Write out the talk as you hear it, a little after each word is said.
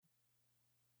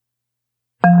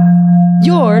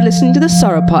You're listening to the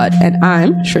Sauropod, and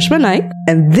I'm Shrishma Naik.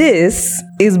 And this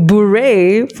is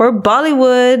Booray for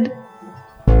Bollywood.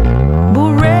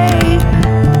 Booray!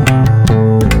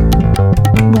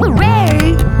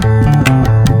 Booray!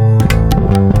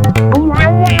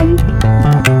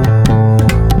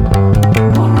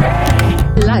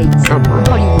 Booray! Lights up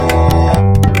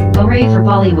Bollywood. Booray for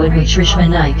Bollywood with Shrishma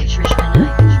Naik.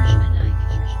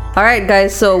 All right,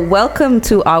 guys, so welcome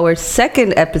to our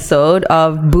second episode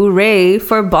of Booray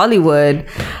for Bollywood.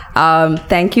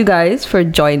 Thank you guys for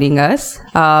joining us.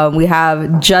 We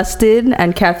have Justin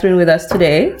and Catherine with us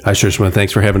today. Hi, Shrishma.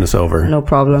 Thanks for having us over. No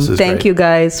problem. Thank you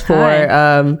guys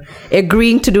for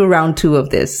agreeing to do round 2 of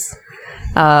this.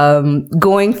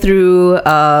 Going through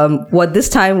what this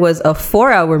time was a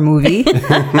 4-hour movie.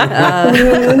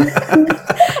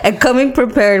 And coming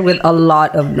prepared with a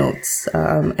lot of notes,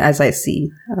 as I see.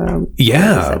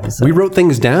 We wrote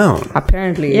things down.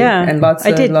 Apparently. Yeah, and lots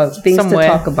of things somewhere to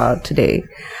talk about today.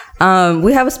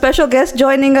 We have a special guest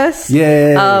joining us.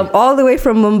 Yay. All the way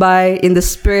from Mumbai in the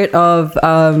spirit of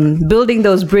building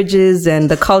those bridges and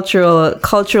the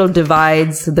cultural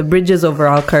divides, the bridges over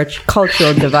our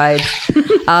cultural divides.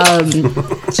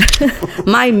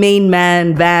 My main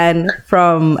man, Van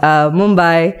from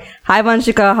Mumbai. Hi,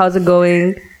 Vanshika. How's it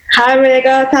going? Hi,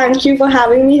 Megha. Thank you for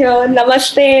having me here.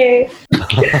 Namaste.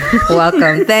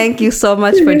 Welcome. Thank you so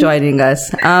much for joining us.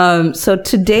 So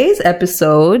today's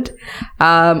episode,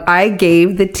 I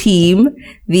gave the team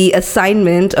the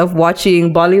assignment of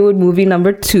watching Bollywood movie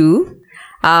number 2.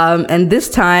 And this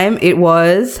time it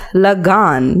was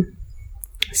Lagan.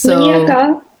 So,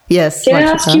 Manyaka, yes. can I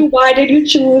ask you, why did you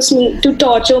choose me to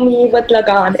torture me with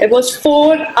Lagan? It was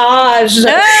 4 hours.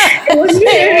 It was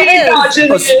really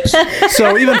torturous.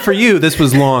 So even for you, this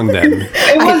was long then.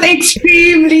 It was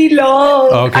extremely long.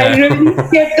 Okay. I really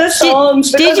skipped the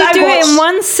songs. Did you because do it in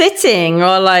one sitting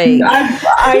or like?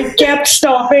 I kept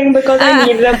stopping because I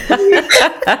needed a break.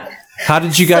 How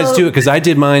did you guys do it? Because I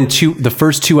did mine the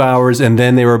first 2 hours, and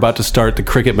then they were about to start the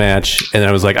cricket match, and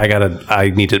I was like,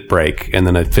 I need a break, and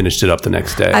then I finished it up the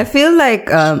next day. I feel like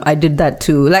I did that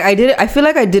too. Like I feel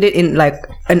like I did it in like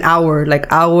an hour,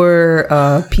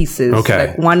 pieces. Okay.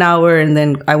 Like 1 hour, and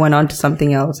then I went on to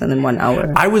something else, and then 1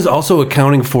 hour. I was also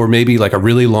accounting for maybe like a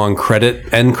really long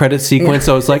end credit sequence.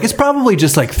 So it's like, it's probably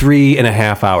just like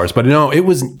 3.5 hours. But no, it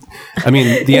was,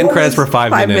 the end credits were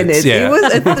 5 minutes. Yeah. It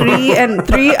was a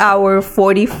 3 hour,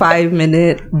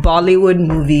 45-minute Bollywood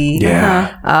movie.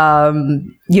 Yeah.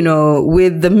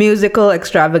 With the musical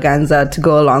extravaganza to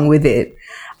go along with it.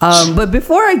 But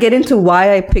before I get into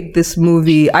why I picked this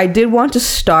movie, I did want to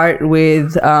start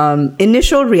with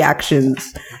initial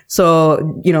reactions.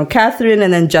 So, Catherine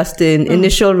and then Justin,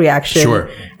 initial reaction. Sure.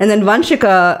 And then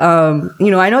Vanshika,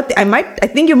 I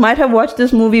think you might have watched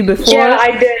this movie before. Yeah,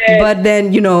 I did. But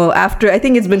then, after, I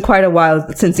think it's been quite a while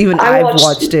since even I've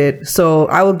watched it. So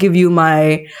I will give you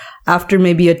after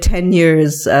maybe 10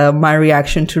 years, my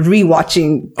reaction to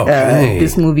rewatching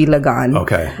this movie Lagan.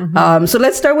 Okay. So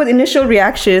let's start with initial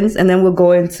reactions, and then we'll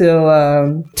go into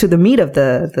to the meat of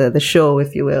the show,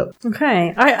 if you will.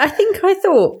 Okay, I think I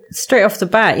thought straight off the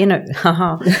bat,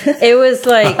 it was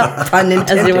like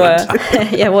as it were.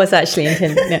 Yeah, it was actually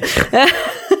intended. Yeah.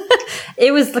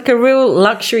 It was like a real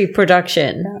luxury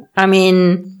production. I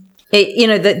mean.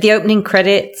 The opening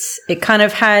credits, it kind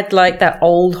of had like that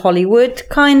old Hollywood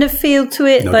kind of feel to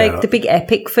it, No like doubt. the big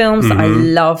epic films that I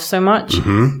love so much.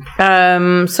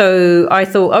 So I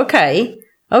thought,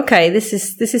 okay, this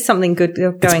is something good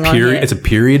going on here. It's a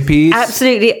period piece.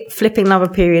 Absolutely flipping love a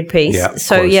period piece. Yeah, of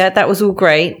so course. yeah, that was all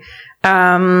great.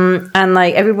 And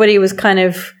like everybody was kind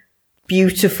of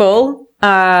beautiful.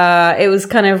 It was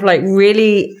kind of like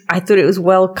really, I thought it was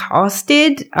well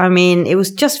casted. It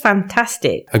was just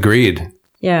fantastic. Agreed.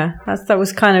 Yeah, that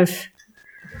was kind of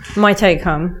my take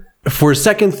home. For a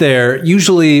second there,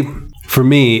 usually for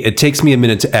me, it takes me a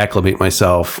minute to acclimate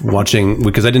myself watching,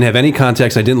 because I didn't have any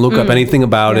context. I didn't look up anything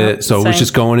about it. So I was same.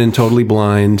 just going in totally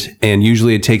blind. And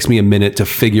usually it takes me a minute to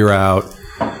figure out,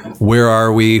 where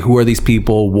are we? Who are these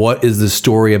people? What is this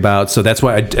story about? So that's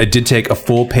why I did take a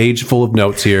full page full of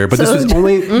notes here. But this was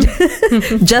only...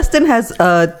 Justin has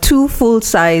 2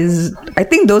 full-size, I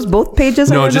think those both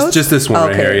pages are No, your notes? just this one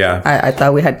right here, yeah. I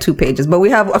thought we had 2 pages, but we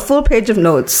have a full page of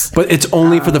notes. But it's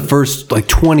only for the first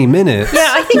 20 minutes. Yeah,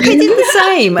 I think I did the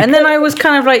same. And then I was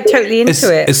kind of like totally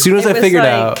into it. As soon as It I was figured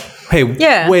like- out, Hey,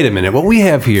 Yeah. wait a minute. What we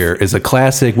have here is a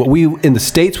classic, what we in the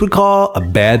States would call a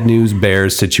bad news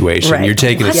bears situation. Right. You're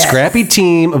taking a Yes. scrappy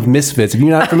team of misfits. If you're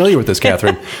not familiar with this,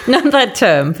 Catherine, Not that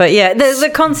term, but yeah, the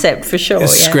concept for sure. a Yeah.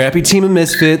 scrappy team of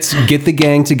misfits, get the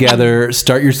gang together,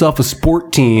 start yourself a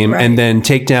sport team, and then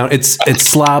take down, it's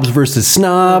slobs versus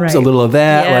snobs, a Right. little of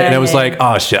that. Yeah, and I was yeah. like,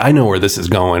 oh shit, I know where this is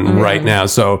going right now.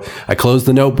 So I closed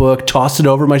the notebook, tossed it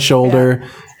over my shoulder,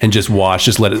 and just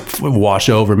let it wash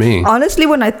over me. Honestly,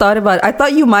 when I thought about it, I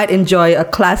thought you might enjoy a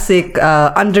classic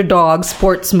underdog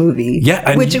sports movie. Yeah,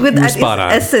 and which with you're its spot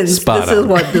on. essence, Spot this is on.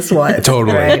 what this was.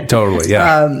 Totally, right? totally,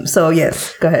 yeah. So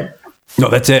yes, go ahead. No,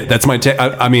 that's it. That's my take.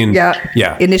 I mean,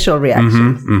 yeah. Initial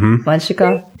reaction.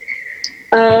 Vanshika?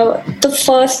 The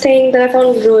first thing that I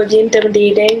found really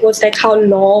intimidating was like how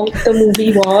long the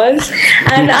movie was.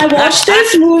 And I watched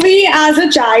this movie as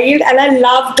a child and I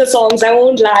loved the songs. I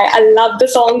won't lie. I loved the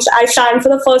songs. I sang for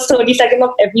the first 30 seconds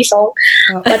of every song.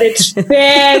 But it's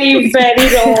very, very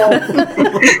long.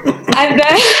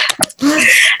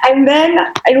 and then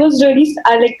it was really,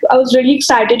 I was really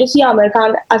excited to see Amir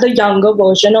Khan as a younger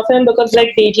version of him because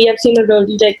like lately I've seen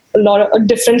a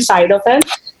different side of him.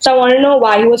 So I want to know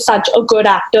why he was such a good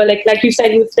actor. Like you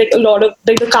said, he was like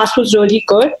the cast was really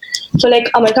good. So like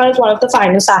Amir Khan is one of the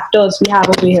finest actors we have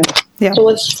over here. Yeah. So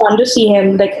it's fun to see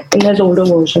him like in his older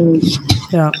version.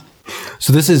 Yeah.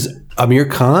 So this is Amir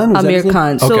Khan? Is that Amir his name?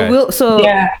 Khan. Okay. So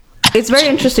Yeah. it's very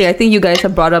interesting. I think you guys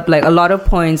have brought up like a lot of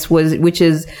points, which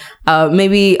is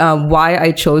maybe why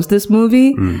I chose this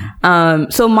movie.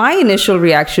 So my initial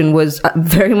reaction was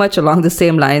very much along the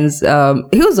same lines.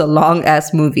 It was a long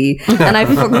ass movie, and I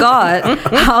forgot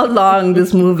how long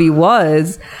this movie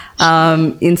was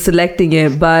in selecting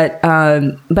it. But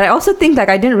I also think like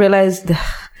I didn't realize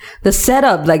the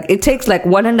setup, like it takes like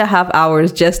 1.5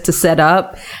 hours just to set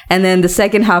up. And then the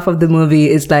second half of the movie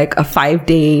is like a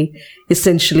 5-day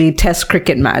essentially test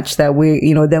cricket match that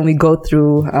then we go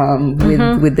through,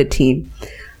 with the team.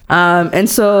 And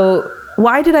so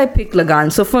why did I pick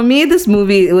Lagan? So for me, this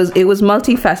movie, it was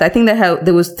multifaceted. I think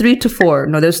there was 3 to 4.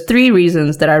 No, there's 3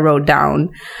 reasons that I wrote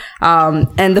down.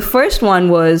 And the first one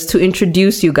was to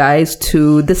introduce you guys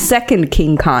to the second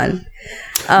King Khan.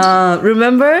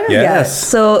 Remember? Yes.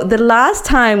 So the last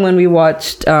time when we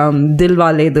watched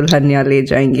Dilwale Dulhania Le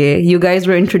Jayenge, you guys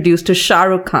were introduced to Shah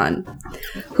Rukh Khan,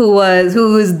 who is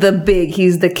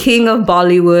he's the king of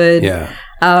Bollywood. Yeah.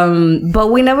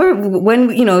 But we never,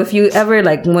 if you ever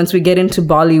like, once we get into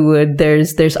Bollywood,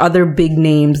 there's other big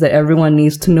names that everyone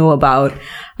needs to know about.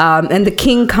 And the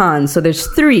King Khan. So there's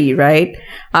 3, right?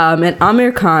 And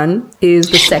Amir Khan is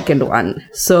the second one.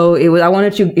 So I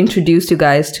wanted to introduce you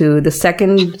guys to the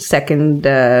second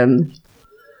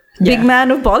big man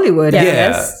of Bollywood. Yeah. I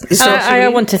guess. I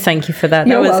want to thank you for that.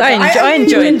 You're welcome. I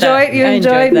enjoyed that. You I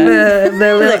enjoyed that.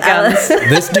 the little guns.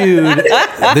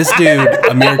 This dude,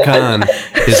 Amir Khan,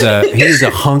 he's a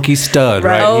hunky stud,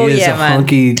 right? Oh, he is yeah, a man.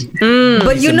 hunky.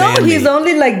 But he's a man he's meat.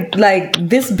 only like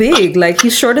this big. Like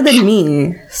he's shorter than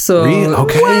me. So Really?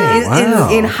 Okay. Wow.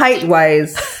 in height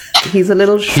wise, he's a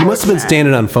little short. He must have been man.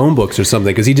 standing on phone books or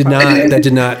something because that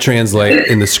did not translate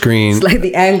in the screen. It's like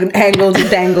the angles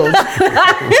dangled.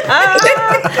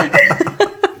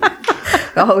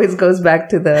 Always goes back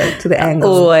to the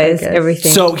angles. Always, I guess.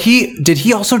 everything. So did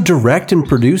he also direct and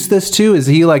produce this too? Is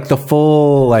he like the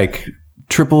full like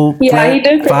triple? Yeah, threat, he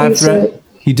did 5 produce threat? it.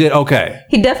 He did. Okay.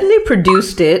 He definitely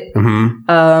produced it.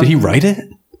 Did he write it?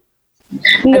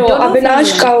 No, don't know if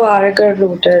Avinash Kawarkar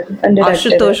wrote it and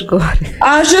directed Ashutosh it.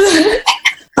 Ghore.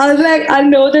 I was like, I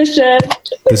know this shit.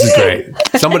 This is great.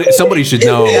 Somebody should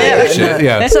know. this shit.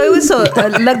 Yeah. So it was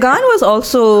Lagan was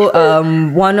also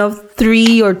one of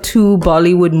 3 or 2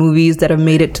 Bollywood movies that have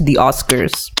made it to the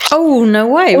Oscars. Oh, no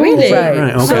way. Really? Right,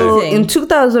 okay. So Amazing. in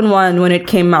 2001, when it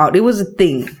came out, it was a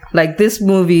thing. Like this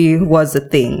movie was a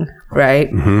thing, right?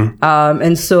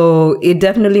 And so it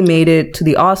definitely made it to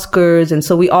the Oscars. And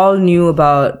so we all knew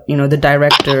about, the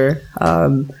director.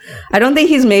 I don't think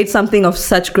he's made something of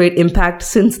such great impact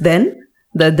since then.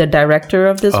 The director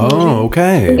of this movie. Oh,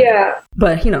 okay. Yeah.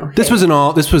 But, This was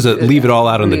a leave it all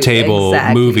out on the table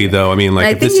Exactly. movie, though. I mean, like I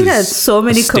if think this it is has so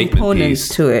many a statement components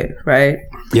piece. to it, right?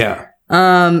 Yeah.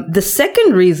 The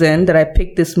second reason that I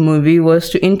picked this movie was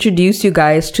to introduce you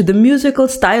guys to the musical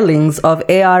stylings of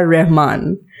A.R.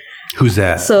 Rahman. Who's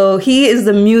that? So he is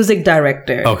the music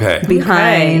director Okay.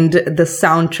 behind the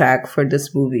soundtrack for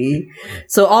this movie.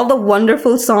 So all the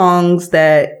wonderful songs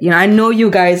that, I know you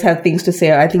guys have things to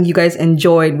say. I think you guys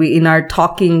enjoyed, in our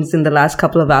talkings in the last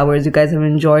couple of hours, you guys have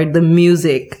enjoyed the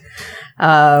music.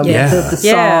 The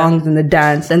Yeah. songs and the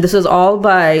dance. And this is all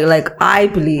by, I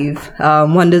believe,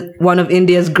 one of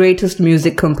India's greatest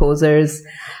music composers,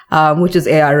 which is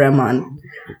A.R. Rahman.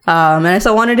 And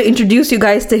so I wanted to introduce you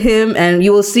guys to him, and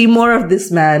you will see more of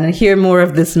this man and hear more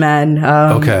of this man.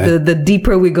 Okay. The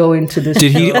deeper we go into this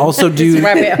Did he also do?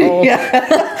 Rabbit hole.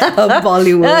 of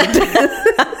Bollywood.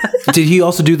 Did he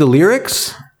also do the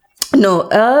lyrics? No,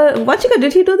 Wachika,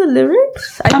 did he do the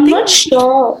lyrics? I'm not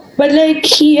sure, but like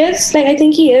he is like I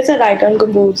think he is a writer and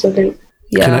composer. Like,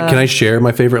 Yeah. Can I share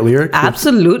my favorite lyric?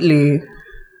 Absolutely.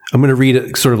 I'm going to read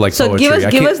it sort of like So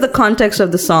poetry. give us the context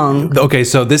of the song. Okay,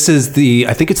 so this is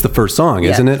I think it's the first song,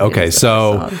 isn't it? Okay,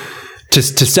 so to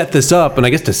set this up, and I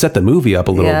guess to set the movie up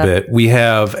a little bit, we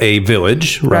have a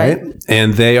village, right?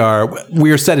 And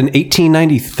we are set in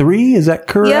 1893, is that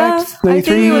correct? Yeah, I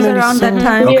think it was around that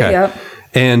time. Okay. Yep.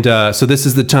 And so this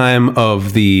is the time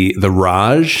of the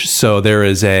Raj. So there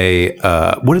is a,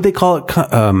 what do they call it?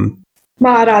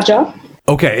 Maharaja,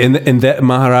 Okay, and that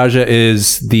Maharaja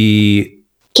is the...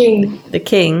 king. The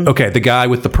king. Okay, the guy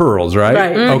with the pearls, right?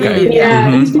 Right. Okay.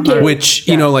 Yeah, he's the king. Which,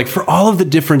 you know, like for all of the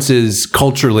differences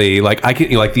culturally, like I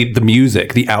can, like the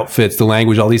music, the outfits, the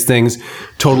language, all these things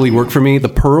totally work for me. The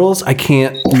pearls, I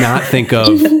can't not think of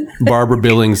Barbara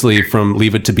Billingsley from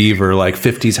Leave It to Beaver, like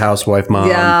 50s housewife mom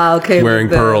wearing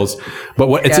pearls.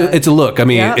 But it's a look. I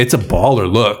mean, it's a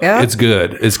baller look. Yeah. It's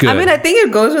good. It's good. I mean, I think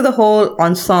it goes with the whole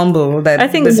ensemble. I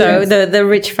think so. The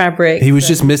rich fabric. He was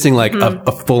just missing like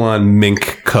a full-on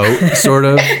mink coat, sort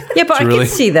of. Yeah, but I could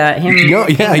see that. Him. No,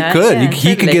 yeah, he could.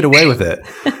 He could get away with it.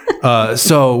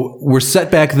 So we're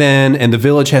set back then, and the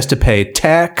village has to pay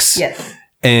tax. Yes.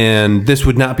 And this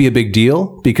would not be a big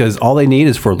deal because all they need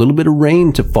is for a little bit of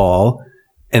rain to fall,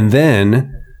 and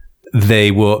then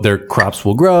their crops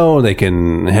will grow. They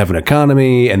can have an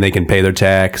economy, and they can pay their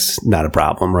tax. Not a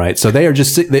problem, right? So they are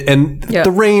just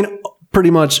the rain pretty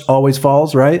much always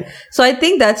falls, right? So I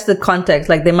think that's the context.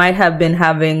 Like they might have been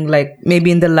having like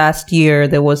maybe in the last year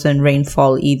there wasn't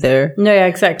rainfall either. No, yeah,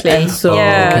 exactly. And so so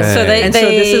Okay. they so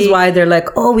this is why they're like,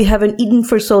 oh, we haven't eaten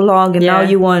for so long, and now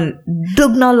you want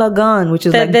dugna lagan, which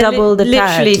is like double the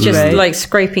tax. Literally just right? like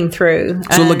scraping through.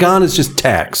 So Lagan is just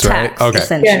tax, right? tax,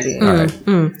 essentially. All right.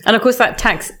 And of course, that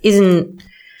tax isn't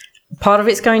part of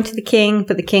it's going to the king,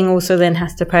 but the king also then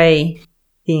has to pay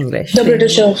the English. The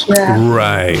Britishers, yeah.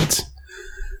 Right.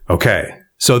 Okay.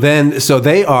 So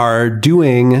they are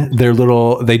doing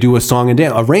they do a song and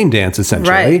dance, a rain dance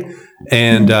essentially. Right.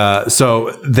 And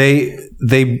so they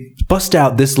bust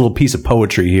out this little piece of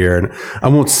poetry here, and I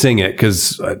won't sing it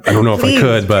because I don't know if I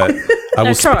could, but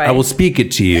I will speak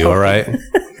it to you. All right.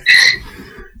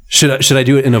 Should I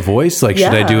do it in a voice? Like,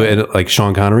 should I do it like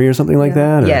Sean Connery or something like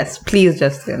that? Or? Yes, please,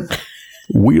 Justin.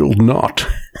 Wield not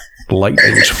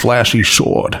lightning's flashy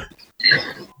sword,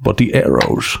 but the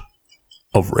arrows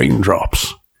of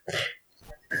raindrops.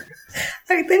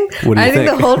 I think What do you think?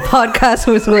 the whole podcast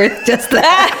was worth just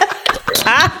that.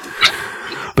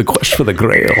 The quest for the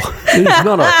Grail is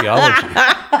not archaeology.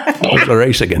 It's a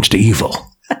race against evil.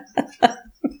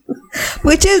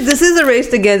 This is a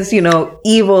race against,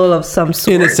 evil of some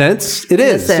sort. In a sense, it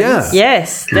is. sense. Yeah.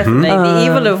 Yes, definitely. The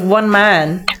evil of one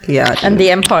man Yeah. and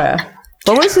the empire.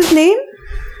 What was his name?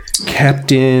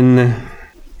 Captain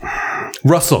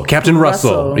Russell.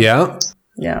 Yeah.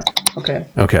 Yeah. Okay.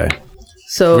 Okay.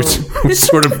 So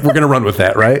We're going to run with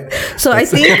that, right? So I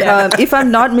think if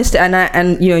I'm not mistaken,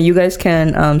 and you guys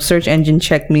can search engine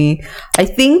check me. I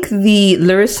think the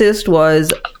lyricist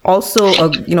was also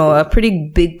a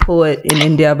pretty big poet in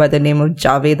India by the name of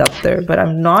Javed Akhtar, but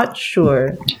I'm not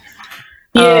sure.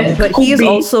 Yeah, but he is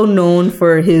also known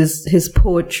for his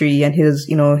poetry and his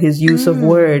use of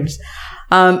words.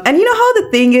 And you know how the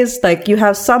thing is, like you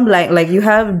have some like you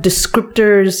have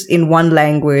descriptors in one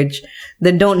language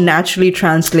that don't naturally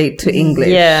translate to English.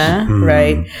 Yeah.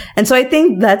 Right. And so I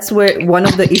think that's where one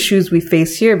of the issues we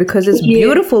face here, because it's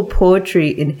beautiful poetry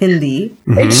in Hindi.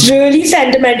 It's really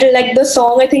sentimental. Like the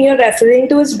song I think you're referring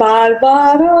to is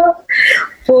Barbara.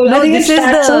 No, this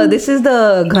is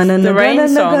the Ghana The rain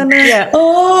song. Yeah.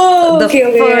 Oh, the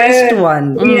okay, first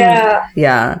one. Yeah.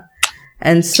 Yeah.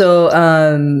 And so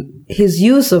his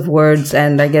use of words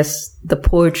and I guess the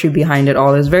poetry behind it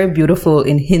all is very beautiful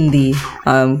in Hindi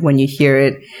when you hear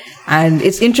it. And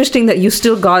it's interesting that you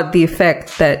still got the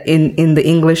effect that in the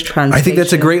English translation. I think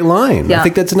that's a great line. Yeah. I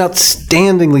think that's an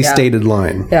outstandingly stated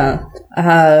line. Yeah.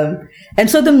 And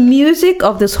so the music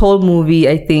of this whole movie,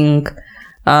 I think,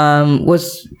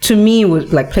 was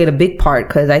like played a big part,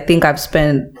 because I think I've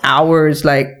spent hours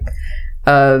like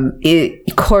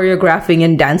choreographing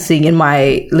and dancing in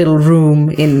my little room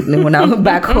when I was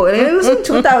back home. It was in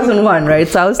 2001, right?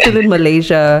 So I was still in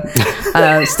Malaysia,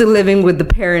 still living with the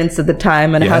parents at the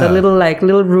time, and I had a little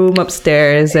room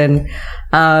upstairs, and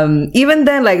Even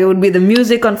then, like it would be the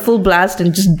music on full blast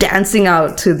and just dancing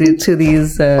out to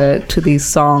these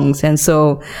songs. And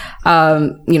so,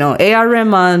 A.R.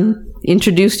 Rahman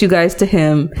introduced you guys to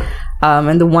him,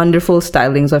 and the wonderful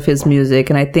stylings of his music.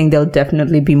 And I think there'll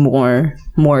definitely be more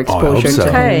exposure so.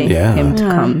 to him to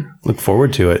come. Look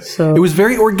forward to it. So- It was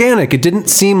very organic. It didn't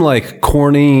seem like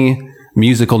corny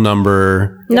musical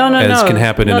number as can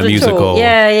happen in not a at musical. all.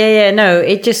 Yeah. No,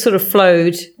 it just sort of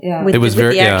flowed with, It was with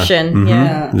very the action.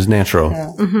 Yeah. It was natural.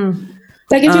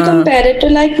 Like if you compare it to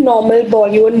like normal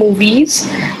Bollywood movies,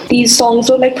 these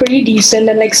songs were like pretty decent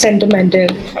and like sentimental.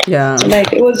 Yeah.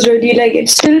 Like it was really like it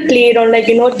still played on like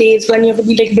days when you have to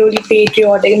be like really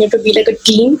patriotic and you have to be like a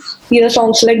team. These are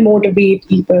songs to like motivate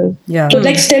people. Yeah. So it,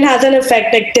 like still has an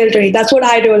effect like till today. That's what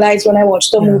I realized when I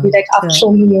watched the movie like after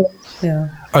so many years. Yeah.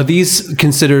 Are these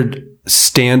considered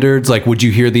standards? Like, would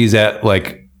you hear these at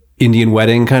like Indian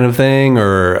wedding kind of thing,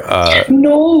 or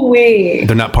No way.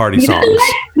 they're not party You know, songs?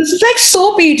 like, this is like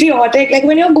so patriotic. Like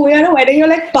when you're going on a wedding, you're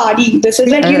like party. This is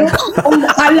like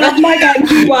I love my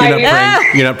country.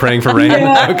 You're not praying for rain?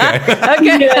 Yeah.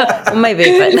 Okay. Okay. Yeah. Maybe,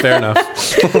 but Fair enough.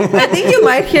 I think you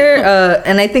might hear,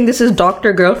 and I think this is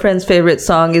Dr. Girlfriend's favorite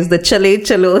song, is the Chale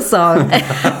Chalo song.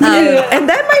 And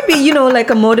that might be,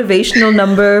 like a motivational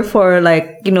number for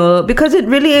like, because it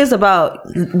really is about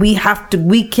we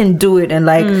can do it. And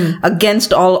like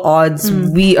against all odds,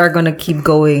 we are going to keep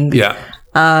going. Yeah.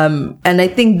 And I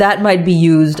think that might be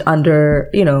used under,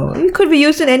 it could be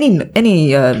used in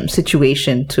any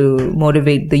situation to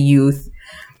motivate the youth.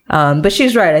 But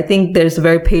she's right. I think there's a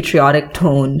very patriotic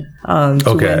tone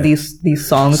to when these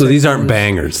songs. So these aren't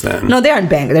bangers then? No, they aren't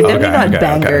bangers. They're definitely not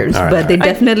bangers, All right, but they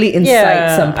definitely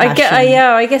incite some passion.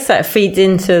 I guess that feeds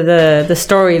into the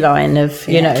storyline of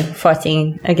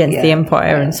fighting against the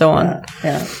empire and so on.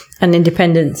 Yeah. And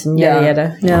independence and yada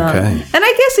yada. Yeah. Okay. And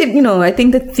I guess I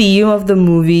think the theme of the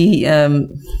movie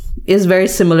is very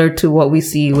similar to what we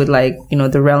see with like,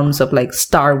 the realms of like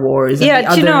Star Wars. And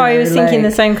Yeah, do you know, I was thinking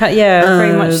the same kind. Yeah,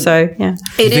 very much so. Yeah.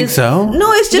 You think so?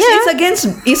 No, it's just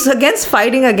it's against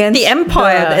fighting against The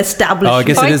empire. the establishment. Oh, I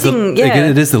guess Fighting,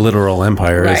 it is the literal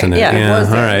empire, Right, isn't it? yeah, it was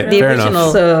all the- right. the Fair original.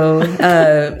 enough. So,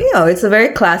 it's a very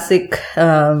classic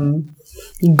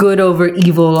good over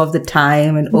evil of the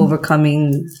time and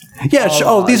overcoming. Yeah.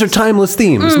 These are timeless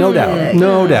themes. No doubt.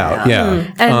 No doubt.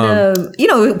 Yeah.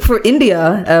 And for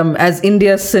India, as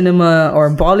India's cinema or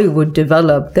Bollywood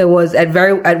developed, there was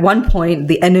at one point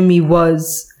the enemy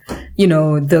was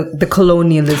the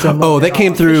colonialism. Oh, that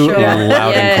came through loud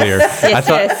Yes, and clear. yes, I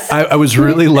thought yes. I was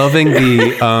really loving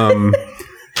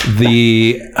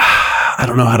the I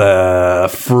don't know how to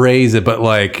phrase it, but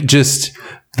like just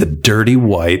the dirty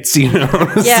whites,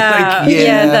 It's Yeah,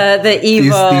 like, the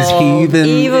evil, these heathen,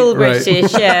 evil right.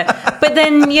 British, yeah. But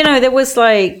then there was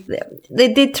like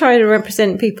they did try to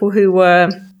represent people who were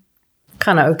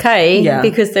kind of okay,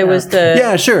 because there was the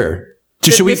Yeah, sure.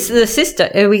 Should we? the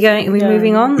sister. Are we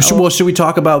moving on? Should we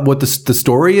talk about what the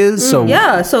story is? So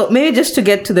So maybe just to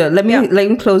get to let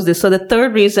me close this. So the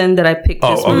third reason that I picked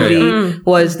this movie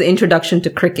was the introduction to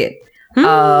cricket.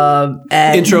 And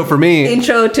intro for me.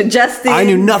 Intro to Justin. I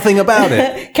knew nothing about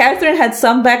it. Catherine had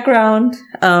some background,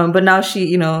 but now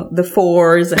she, the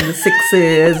fours and the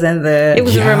sixes and the. It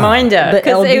was a reminder The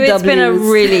because it's been a LBWs.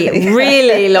 really,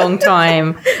 really long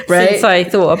time since I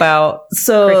thought about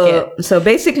cricket. So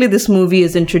basically, this movie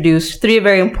has introduced three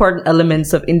very important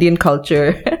elements of Indian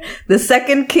culture: the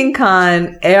second King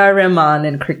Khan, A.R. Rahman,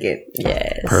 and cricket.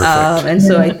 Yes. Perfect. And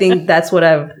so I think that's what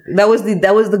that was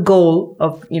the goal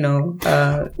of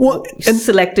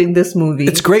selecting this movie.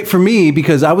 It's great for me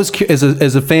because I was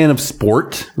as a fan of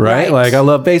sport, right? Right. Like I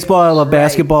love baseball, I love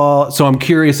basketball, so I'm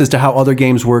curious as to how other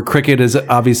games work. Cricket is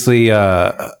obviously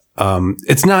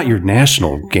it's not your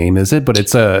national game, is it? But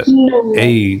it's a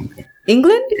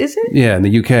England, is it? yeah, in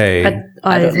the UK.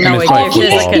 I have no it's idea like if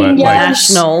there's like a football, but, like-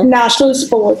 national.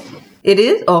 sport. It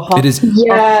is? Or hockey? It is.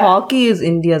 Yeah. Hockey is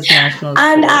India's national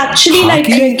And sport. actually, like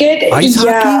Hockey? cricket, Ice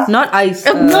hockey? Not ice.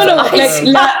 No, like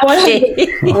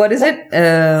What is it?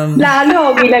 land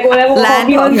hockey, like whatever.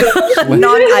 Land hockey hockey. was.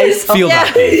 Non-ice hockey. Field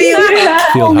hockey.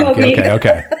 Field hockey.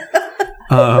 Okay.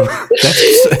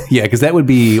 Because that would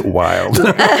be wild.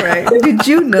 Right. Did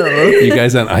you know? You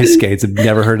guys on ice skates have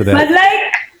never heard of But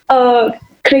that. like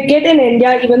cricket in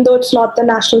India, even though it's not the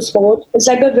national sport, it's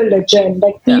like a religion.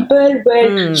 Like people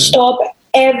will stop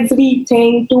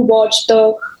everything to watch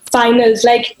the finals.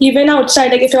 Like even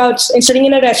outside, like if you're sitting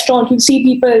in a restaurant, you see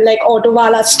people like auto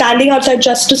wala standing outside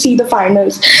just to see the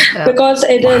finals because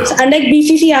it is. And like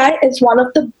BCCI is one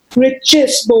of the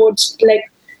richest boards like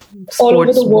all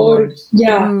over the world. board.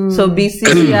 Yeah. So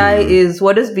BCCI is,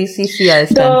 what does BCCI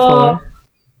stand for?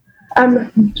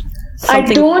 I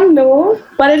don't know,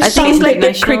 but it's I think it's like the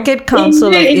national- Cricket Council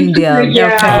of India.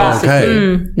 Yeah.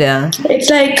 Okay. Yeah. It's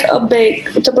like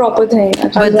it's a proper thing. I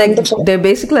can't But like remember the full- they're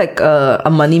basically like a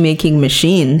money-making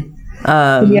machine.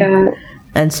 yeah.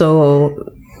 And so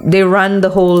they run the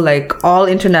whole, like, all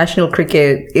international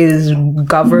cricket is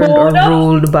governed or Board of-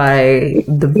 ruled by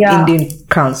the Yeah. Indian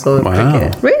Council of Wow.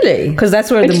 Cricket. Really? Because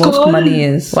that's where It's the most called- money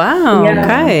is. Wow. Yeah.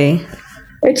 Okay.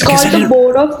 It's called the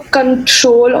Board of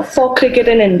Control for Cricket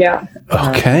in India.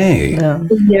 Okay.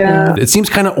 Yeah. It seems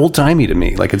kind of old timey to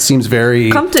me. Like it seems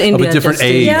very Come to of India a different just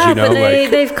to- age. Yeah, you know,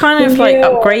 but they've kind of like Yeah.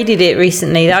 upgraded it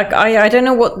recently. Like, I don't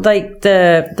know what like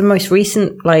the most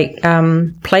recent like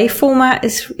play format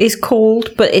is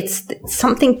called, but it's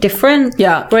something different.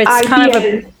 Yeah. where it's kind of a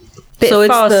IPL. bit So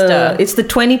faster. it's the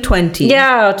 2020.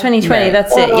 Yeah, 2020. Right.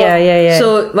 That's it. Yeah.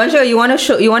 So Vansha, you want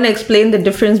to explain the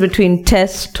difference between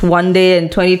Test one day and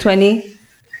 2020?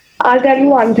 I'll tell you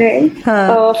one thing.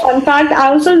 Fun fact, I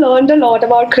also learned a lot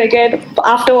about cricket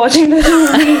after watching this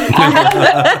movie.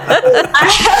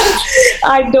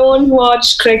 I don't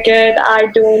watch cricket. I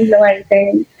don't know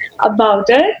anything about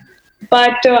it.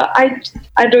 But I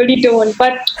really don't.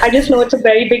 But I just know it's a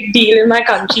very big deal in my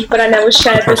country. But I never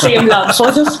shared the same love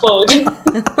for the sport.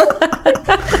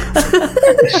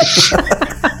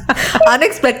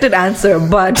 Unexpected answer,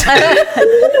 but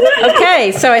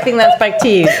Okay, so I think that's back to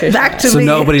you. Trish. back to so me.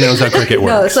 nobody knows how cricket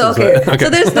No, works. so Is okay. that- So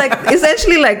there's like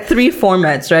essentially like three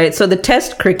formats, right? So the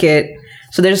Test cricket.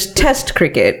 So there's Test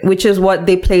cricket, which is what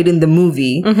they played in the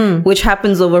movie, which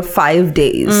happens over 5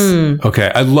 days.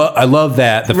 Okay, I love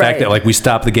that the Right. fact that like we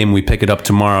stop the game and we pick it up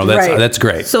tomorrow. That's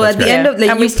great. So That's at the great. end of like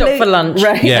And we you stop play- for lunch.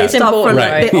 right? Yeah. They It's stop for important,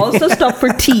 lunch. right? They also stop for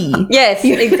tea. Yes,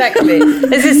 exactly.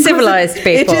 This is civilized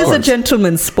people. It is a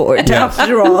gentleman's sport,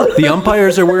 after all. the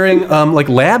umpires are wearing like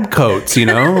lab coats. You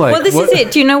know, like Well, this is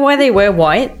it. Do you know why they wear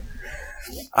white?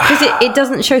 Because it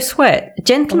doesn't show sweat.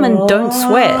 Gentlemen don't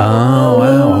sweat. Oh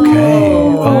wow.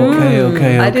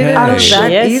 Okay. I didn't know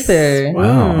that Yes. either.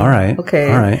 Wow. All right.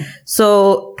 Okay. All right.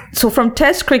 So from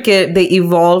Test cricket, they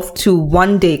evolved to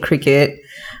one-day cricket,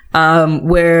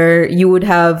 where you would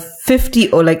have 50,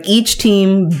 or like each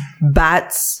team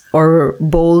bats or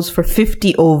bowls for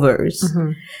 50 overs.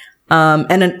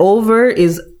 And an over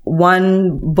is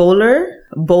one bowler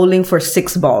bowling for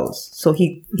 6 balls. So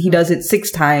he does it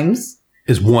 6 times.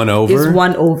 Is one over? Is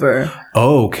one over.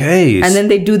 Okay. And then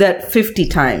they do that 50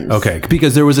 times. Okay,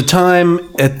 because there was a time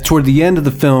toward the end of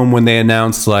the film when they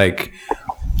announced like,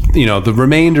 you know, the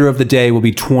remainder of the day will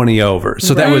be 20 over.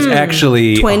 So that was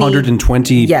actually 20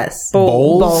 120 Yes.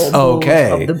 bowls? Bowls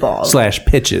Okay. of the ball. /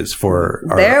 pitches for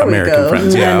our There we American go.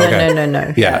 friends. Yeah, no, okay.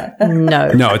 no. Yeah.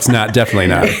 No. No, it's not. Definitely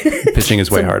not. Pitching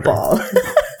is way harder. Ball.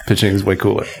 Pitching is way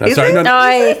cooler. Is Sorry, it? no,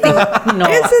 I think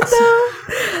not. Is it though?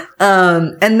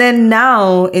 And then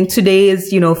now in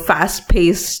today's,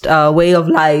 fast-paced way of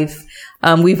life,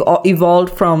 we've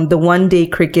evolved from the one-day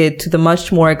cricket to the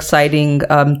much more exciting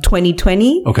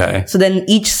 2020. Okay. So then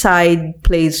each side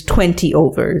plays 20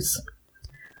 overs.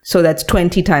 So that's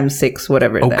 20 times 6,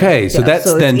 whatever. that Okay, is. so that's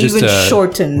it's then just even a-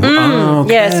 shortened.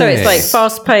 Yeah, so it's Okay. like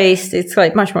fast paced. It's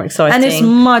like much more exciting. And it's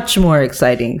much more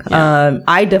exciting.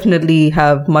 I definitely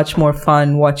have much more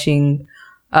fun watching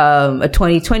a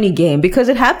 2020 game because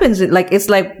it happens it's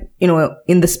like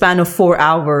in the span of 4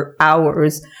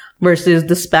 hours versus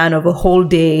the span of a whole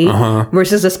day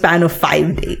versus the span of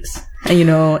 5 days.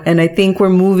 And I think we're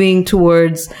moving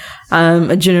towards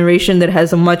a generation that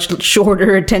has a much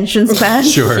shorter attention span.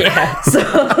 Sure.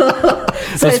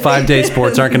 Those 5-day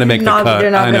sports aren't going to make the cut.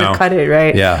 They're not I going know. to cut it,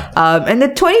 right? Yeah. And the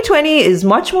 2020 is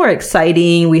much more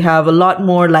exciting. We have a lot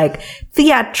more like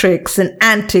theatrics and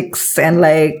antics and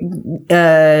like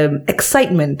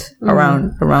excitement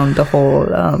around the whole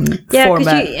yeah,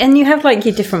 format. because you have like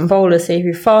your different bowlers. So you have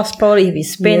your fast bowler, you have your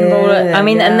spin bowler. I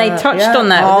mean, and they touched on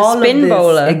that all with the of spin this,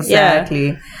 bowler.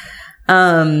 exactly.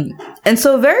 And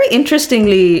so very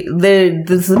interestingly,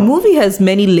 the movie has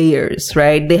many layers,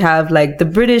 right? They have like the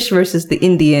British versus the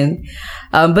Indian.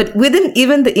 But within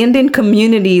even the Indian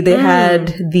community, they had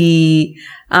the,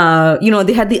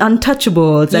 they had the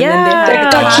untouchables. And then they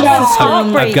had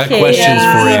I've got questions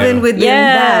for you. even within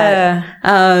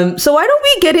that. So why don't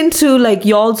we get into like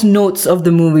y'all's notes of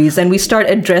the movies and we start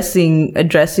addressing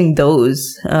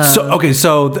those? So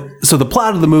the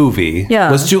plot of the movie. Yeah.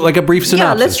 Let's do like a brief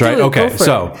synopsis, let's do right? it. Okay. Go for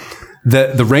So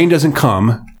the rain doesn't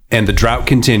come and the drought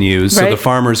continues, so Right. the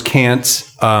farmers can't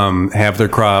have their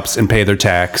crops and pay their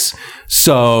tax.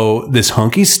 So this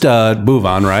hunky stud,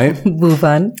 Bhuvan, right? Move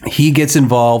on. He gets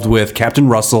involved with Captain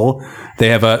Russell, they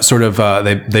have a sort of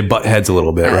they butt heads a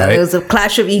little bit, right? It was a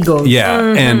clash of egos. Yeah,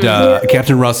 and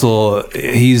Captain Russell,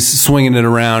 he's swinging it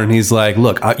around, and he's like,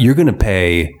 "Look, you're going to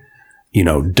pay,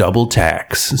 double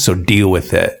tax, so deal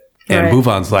with it." And Right.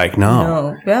 Bhuvan's like,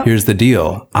 "No, Yeah. here's the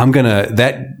deal.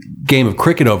 That game of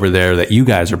cricket over there that you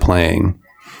guys are playing,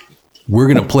 we're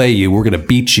going to play you. We're going to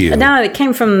beat you." No, it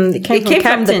came from the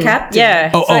captain.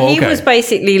 Yeah. Oh, so he okay. was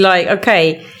basically like,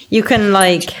 okay, you can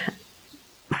like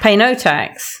pay no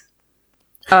tax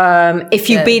if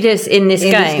you beat us in this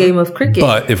In game. this game of cricket.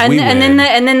 But if and, we and win,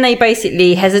 then they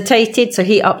basically hesitated, so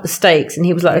he upped the stakes and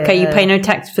he was like, okay, you pay no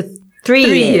tax for 3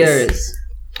 years.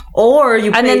 Or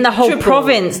you And pay then the whole triple.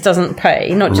 province doesn't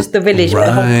pay, not just the village, but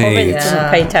the whole Right. province doesn't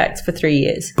pay tax for 3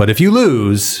 years. but if you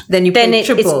lose, Then you Then pay it's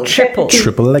triple.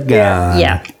 triple. again.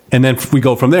 Yeah. And then we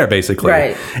go from there, basically.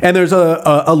 Right. And there's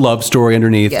a love story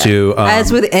underneath too. As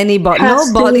with any no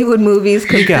Has to. Bollywood movies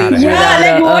got complete it. Yeah, without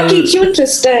like what keeps you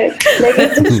interested? Like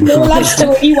if there's no love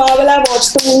story, why will I watch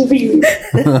the movie?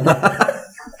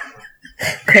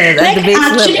 at the Like basis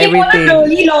of actually for a everything.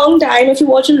 really long time, if you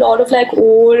watch a lot of like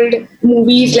old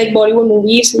movies, like Bollywood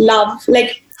movies, love,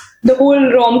 like the whole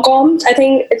rom-coms, I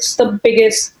think it's the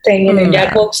biggest thing in India.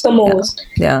 It works the most.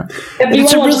 Yeah.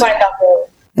 Everyone wants to find out more.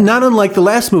 Not unlike the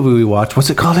last movie we watched. What's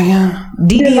it called again?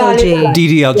 DDLJ.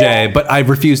 DDLJ. Yeah. But I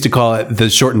refuse to call it the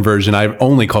shortened version. I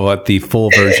only call it the full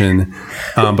version.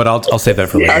 But I'll save that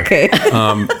for later. Okay.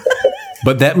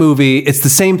 But that movie, it's the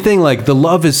same thing. Like the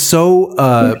love is so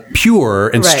pure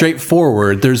and Right.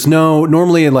 straightforward. There's no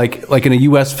normally like in a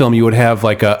U.S. film, you would have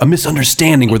like a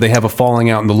misunderstanding where they have a falling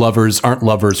out and the lovers aren't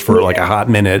lovers for like a hot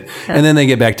minute, and then they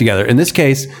get back together. In this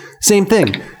case, same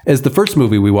thing as the first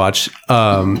movie we watched.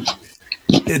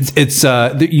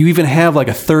 You even have like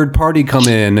a third party come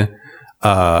in.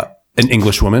 An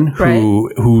English woman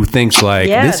who thinks like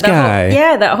this guy.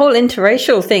 That whole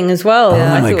interracial thing as well. Oh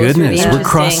I my thought was really goodness, we're interesting.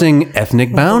 crossing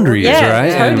ethnic boundaries, Yeah,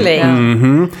 right? totally.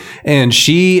 And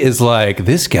she is like,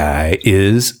 this guy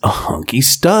is a hunky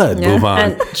stud,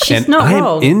 Bhuvan. And she's not I'm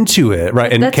wrong. into it,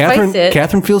 right? And Let's face it,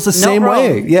 Catherine feels the same wrong.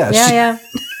 way. Yeah, Yeah.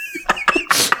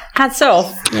 Hats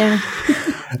off. Yeah.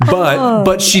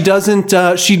 but she doesn't.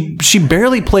 She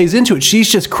barely plays into it. She's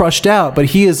just crushed out. But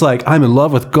he is like, I'm in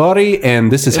love with Gauri,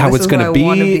 and this is how This it's is going who to I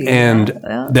wanna be, be. and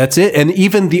Yeah. that's it. And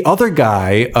even the other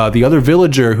guy, the other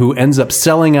villager who ends up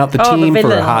selling out the Oh, the team for a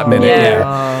villain. hot minute,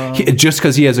 Yeah. just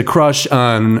because he has a crush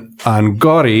on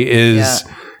Gauri is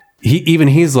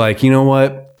he's like, you know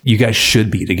what, you guys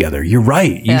should be together. You're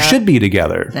right. You should be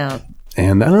together. Yeah.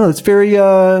 And I don't know. It's very.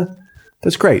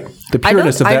 That's great. The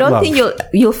pureness of that I don't love. think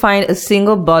you'll find a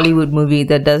single Bollywood movie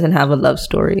that doesn't have a love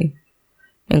story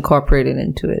incorporated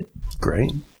into it.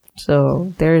 Great.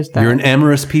 So there's that. You're an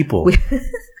amorous people.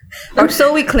 Or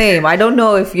so we claim. I don't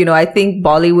know if, I think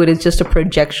Bollywood is just a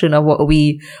projection of what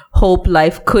we hope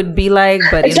life could be like,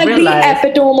 but It's in like real the life.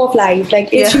 epitome of life. Like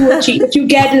if you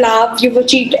get love, you've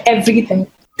achieved everything.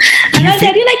 And I'll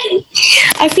tell you, like,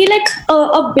 I feel like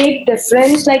a big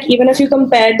difference, like even if you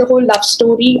compare the whole love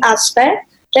story aspect,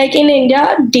 like in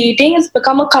India, dating has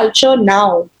become a culture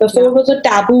now. Before it was a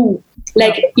taboo.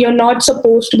 Like you're not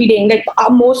supposed to be dating. Like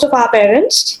most of our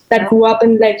parents that grew up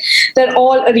in like, they're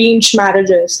all arranged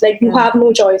marriages. Like you have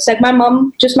no choice. Like my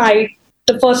mom just married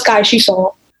the first guy she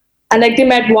saw, and like they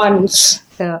met once.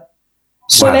 Yeah.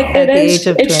 So like At the age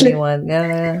of it's like, 21.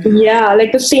 Yeah. yeah,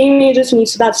 like the same age as me.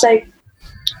 So that's like,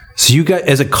 So you guys,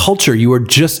 as a culture, you are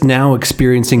just now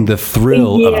experiencing the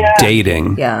thrill of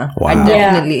dating. Yeah. Wow. I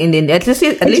definitely in India. At least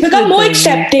it's become more with the-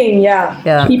 accepting. Yeah.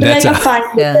 Yeah. People That's like are fine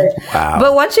with Yeah. it. Wow.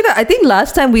 But once I think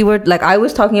last time we were like, I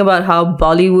was talking about how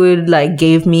Bollywood like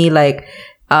gave me like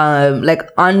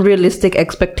unrealistic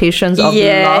expectations of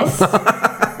Yes.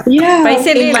 love. Yeah.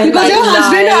 Basically, like, because your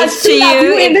husband lies has to to love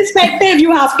you. you irrespective.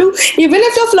 You have to, even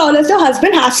if you're flawless, your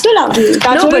husband has to love you.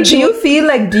 That's No, what but it do you shows. feel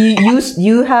like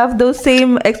you have those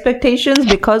same expectations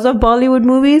because of Bollywood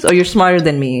movies, or you're smarter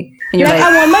than me? And you're Like, like,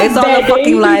 I want my it's all a wedding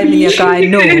fucking to lie, be- Minyaka. I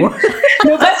know.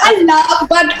 No,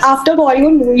 but after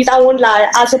Bollywood movies, I won't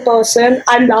lie. As a person,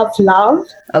 I love love.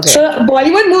 Okay. So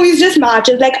Bollywood movies just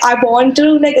matches. Like I want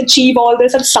to like achieve all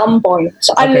this at some point.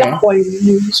 So I Okay. love Bollywood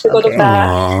movies because Okay. of that,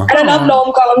 Aww. and I love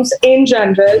rom-coms in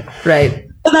general. Right.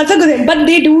 So that's a good thing. But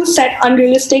they do set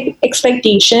unrealistic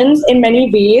expectations in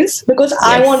many ways because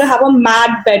I want to have a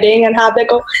mad wedding and have like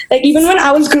even when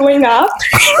I was growing up,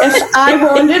 if I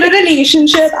wanted a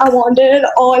relationship, I wanted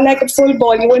all like a full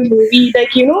Bollywood movie.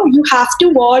 Like, you have to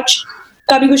watch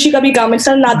Kabhi Khushi Kabhi Gham. It's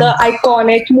another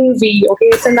iconic movie. Okay,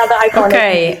 it's another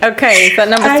iconic. Okay. So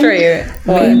number And-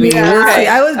 3. What? We'll Yeah. see.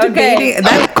 I was debating.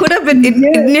 That could have been. It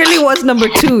nearly was number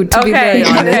 2. To be very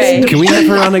honest. Okay. Can we have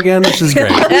her on again? This is great.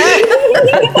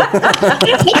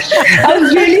 I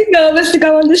was really nervous to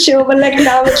come on the show, but like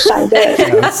now I'm excited.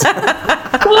 So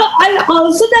I'll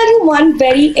also tell you one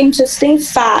very interesting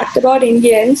fact about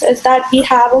Indians is that we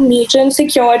have a major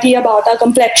insecurity about our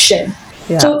complexion.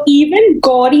 Yeah. So even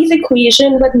Gauri's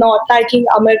equation with not liking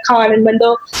Amir Khan, and when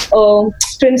the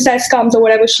princess comes or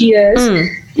whatever she is,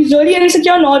 she's really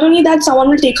insecure. Not only that someone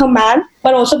will take her man,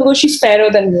 but also because she's fairer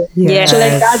than me. Yes. So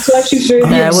like that's why she's really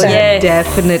That was upset.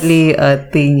 definitely a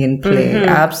thing in play.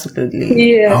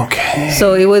 Absolutely. Yeah. Okay.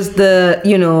 So it was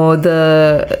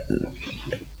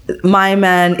my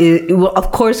man is, well,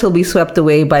 of course he'll be swept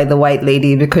away by the white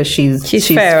lady because she's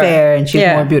fairer. fair and she's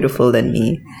Yeah. more beautiful than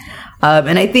me.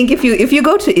 And I think if you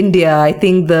go to India, I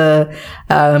think the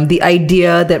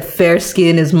idea that fair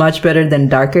skin is much better than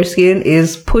darker skin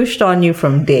is pushed on you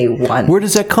from day one. Where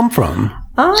does that come from?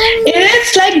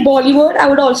 It's like Bollywood. I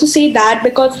would also say that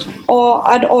because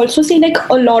I'd also say like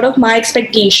a lot of my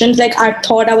expectations, like I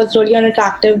thought I was really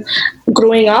unattractive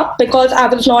growing up because I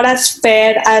was not as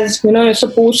fair as you're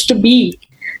supposed to be.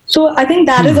 So I think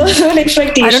that is also an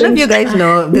expectation. I don't know if you guys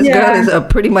know, this girl is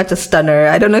pretty much a stunner.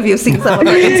 I don't know if you've seen some of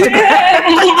her Instagram.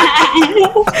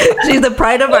 She's the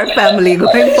pride of our family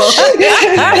going forward.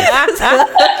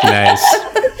 Nice.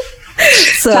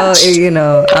 So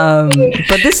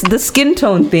but the skin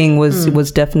tone thing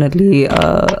was definitely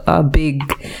a big.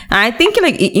 And I think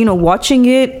watching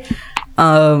it.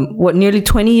 Nearly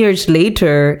 20 years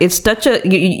later, it's such a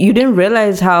you didn't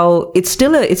realize how it's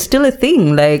still a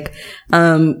thing, like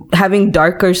having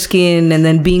darker skin and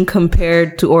then being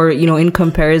compared to, or in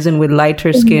comparison with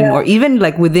lighter skin, or even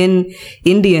like within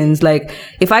Indians. Like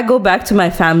if I go back to my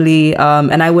family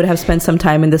and I would have spent some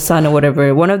time in the sun or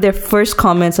whatever, one of their first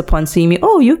comments upon seeing me,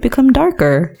 "Oh, you've become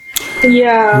darker,"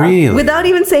 Really? without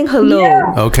even saying hello.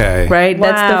 Yeah. Okay. Right?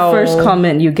 That's the Wow. first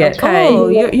comment you get. Okay. Oh,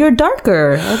 you're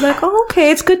darker. I was like, oh,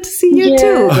 okay, it's good to see you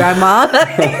too, Grandma.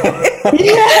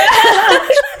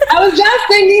 I was just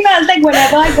thinking that, like,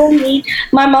 whenever I go meet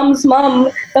my mom's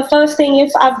mom, the first thing,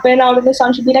 if I've been out in the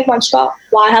sun, she'd be like, Vanshika,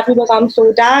 why have you become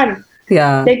so tan?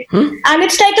 Yeah. Like, and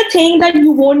it's like a thing that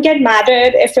you won't get mad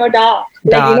at if you're dark.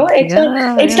 Dark. Like,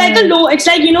 it's like a low. It's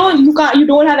like you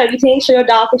don't have everything, so you're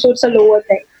dark, so it's a lower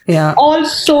thing. Yeah.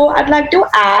 Also, I'd like to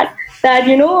add that,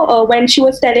 when she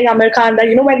was telling Amir Khan that,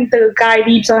 when the guy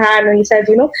reads her hand and he says,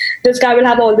 this guy will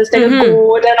have all this like a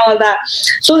gold and all that.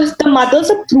 So the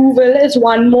mother's approval is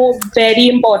one more very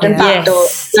important factor.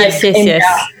 Yes. in Yes.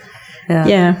 that.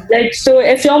 Yeah. Like, so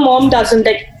if your mom doesn't,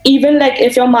 like, even like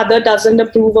if your mother doesn't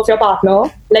approve of your partner,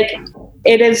 like,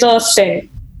 it is a sin.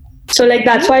 So like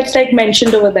that's why it's like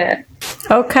mentioned over there.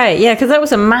 Okay, yeah, because that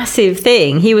was a massive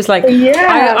thing. He was like,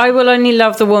 Yeah. I will only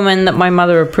love the woman that my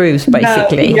mother approves,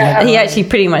 basically. yeah. He actually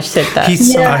pretty much said that.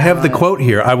 I have the quote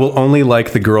here. I will only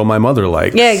like the girl my mother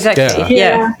likes. Yeah, exactly.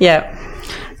 Yeah.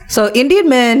 So Indian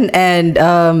men and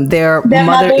their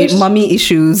mothers. mummy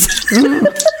issues.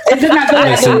 It's another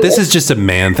Listen, level. this is just a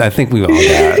man. I think we all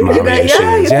got mom got-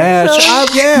 issues. you Yeah, think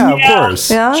so? of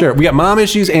course. Yeah? Sure. We got mom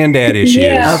issues and dad issues.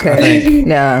 Yeah. Okay.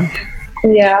 Yeah.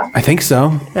 Yeah. I think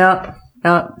so. Yeah.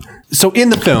 Yeah. So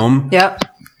in the film, Yeah.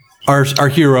 our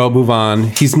hero,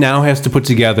 Bhuvan, he's now has to put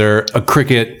together a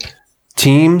cricket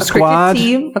team, squad?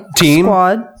 Team.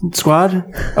 Squad?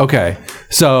 Okay.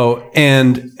 So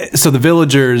the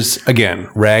villagers, again,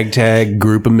 ragtag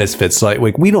group of misfits, like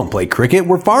we don't play cricket,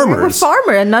 we're We're farmers.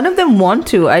 farmer, and none of them want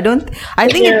to. I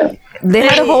think they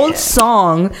had a whole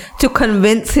song to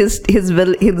convince his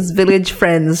village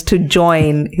friends to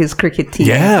join his cricket team.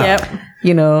 Yeah.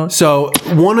 Yep. So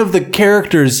one of the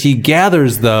characters he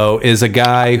gathers, though, is a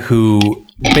guy who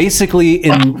basically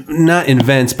not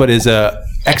invents, but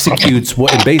executes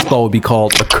what in baseball would be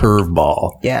called a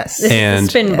curveball. Yes. And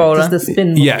Spin bowler. Just the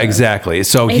spin. yeah, exactly.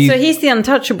 So So he's the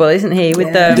untouchable, isn't he?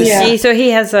 With Yeah. he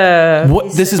has a.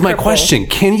 this is my question.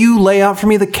 Can you lay out for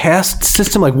me the caste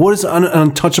system? Like, what does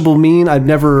untouchable mean? I've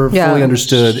never fully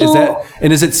understood.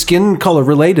 Is it skin color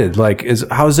related? Like,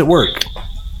 how does it work?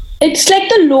 It's like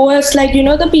the lowest, like,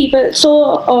 the people. So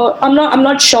I'm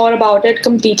not sure about it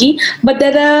completely, but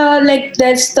there are like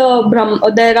there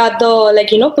are the like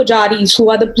pujaris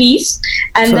who are the priests,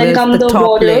 and So then there's come the top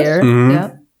warriors, layer. Yeah.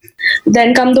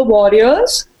 then come the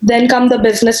warriors, then come the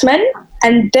businessmen,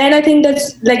 and then I think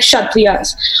there's like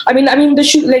Kshatriyas. I mean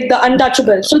the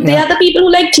untouchables. So they are the people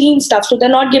who like clean stuff. So they're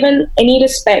not given any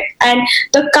respect. And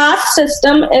the caste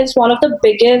system is one of the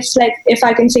biggest, like, if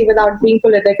I can say without being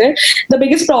political, the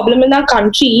biggest problem in our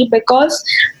country, because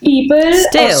people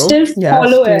still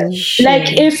follow it. Like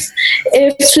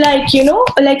if like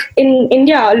like in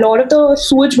India, a lot of the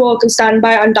sewage work is done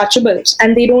by untouchables,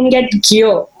 and they don't get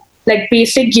gear. like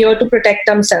basic gear to protect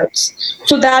themselves.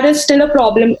 So that is still a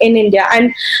problem in India,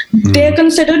 and they're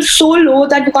considered so low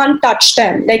that you can't touch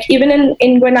them. Like even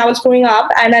in when I was growing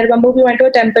up, and I remember we went to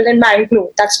a temple in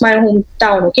Mangalore, that's my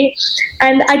hometown, okay,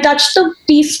 and I touched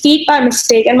these feet by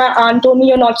mistake, and my aunt told me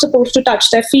you're not supposed to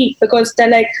touch their feet because they're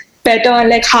like better and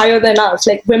like higher than us.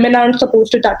 Like women aren't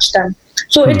supposed to touch them.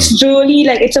 So it's really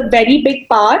like it's a very big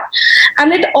part,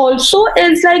 and it also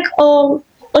is like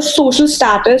a social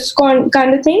status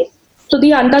kind of thing. So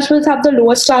the untouchables have the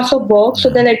lowest class of work, so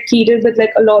they're like treated with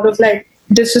like a lot of like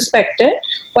disrespected,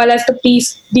 while as the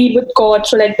priests deal with God,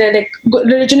 so like they're like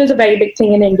religion is a very big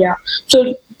thing in India.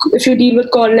 So if you deal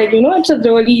with God, like it's a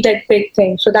really like big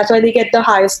thing. So that's why they get the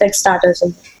highest like status.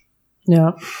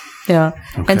 Yeah.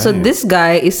 And so this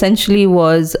guy essentially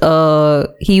was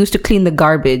he used to clean the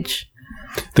garbage.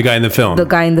 The guy in the film.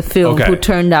 Okay. Who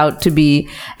turned out to be.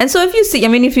 And so if you see, I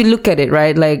mean, if you look at it,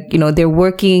 right, like, they're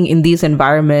working in these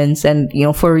environments and,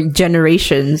 for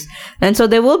generations. And so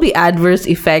there will be adverse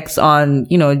effects on,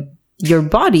 your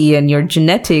body and your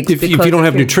genetics. If you don't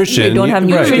have nutrition. You don't have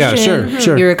nutrition. Right, yeah,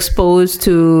 sure. You're exposed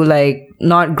to like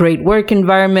not great work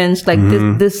environments. Like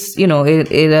this,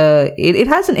 it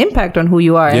has an impact on who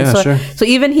you are. Yeah, and so, sure. so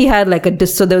even he had like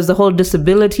so there was the whole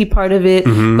disability part of it,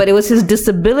 but it was his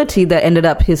disability that ended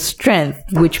up his strength,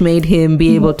 which made him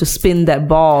be able to spin that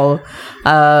ball,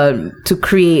 to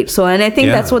create. So, and I think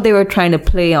that's what they were trying to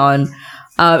play on.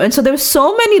 And so there were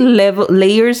so many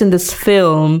layers in this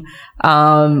film,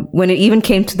 when it even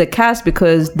came to the cast,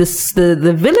 because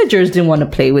the villagers didn't want to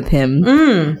play with him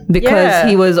because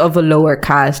he was of a lower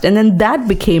caste. And then that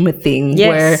became a thing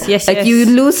where you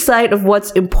lose sight of what's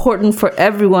important for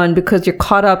everyone because you're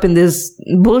caught up in this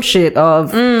bullshit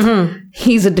of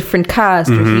he's a different caste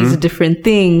or he's a different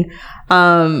thing.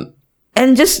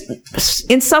 And just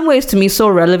in some ways to me so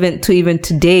relevant to even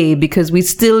today, because we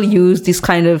still use these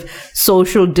kind of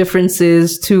social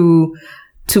differences to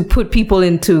put people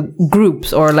into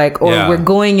groups or we're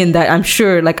going in that. I'm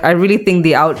sure, like, I really think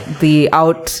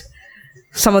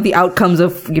some of the outcomes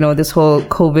of, this whole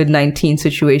COVID-19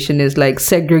 situation is like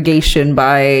segregation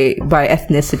by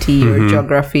ethnicity or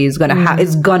geography is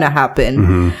it's gonna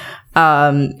happen.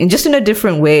 And just in a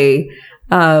different way.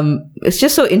 It's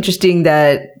just so interesting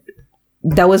that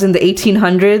was in the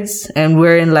 1800s and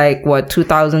we're in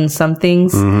 2000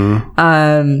 somethings.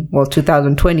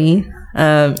 2020.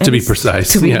 To be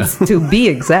precise. To be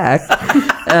exact.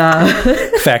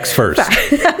 Facts first.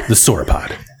 The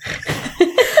Sauropod.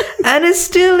 And it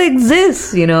still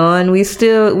exists, and we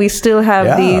still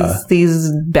have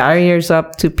these barriers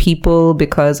up to people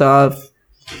because of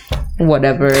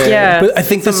whatever. Yeah. But I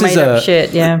think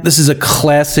this is a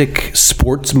classic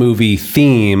sports movie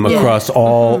theme across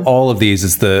all of these,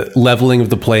 is the leveling of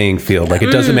the playing field. Like,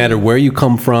 it doesn't matter where you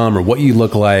come from or what you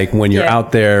look like when you're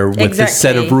out there with this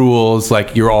set of rules,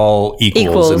 like you're all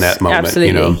equals in that moment.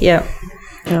 Absolutely. Yeah.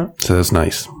 So that's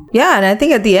nice. Yeah, and I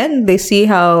think at the end they see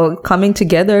how coming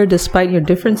together despite your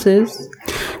differences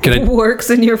works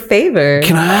in your favor.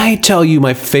 Can I tell you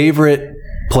my favorite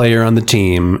player on the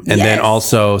team, and then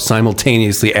also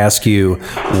simultaneously ask you,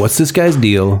 what's this guy's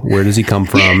deal? Where does he come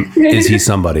from? Is he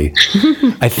somebody?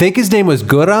 I think his name was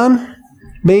Goran,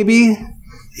 maybe?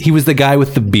 He was the guy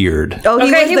with the beard. Oh,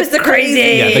 he was the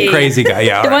crazy. Yeah, the crazy guy.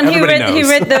 Yeah, the one who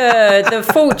read the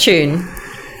fortune.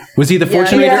 Was he the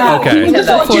fortune reader? Okay. He's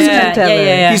the fortune teller.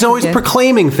 Yeah. He's always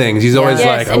proclaiming things. He's always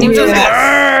like, and he was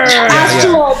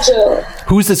astrologer.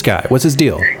 Who's this guy? What's his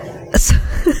deal?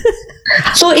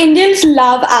 So Indians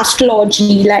love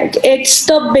astrology. Like, it's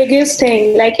the biggest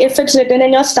thing. Like, if it's written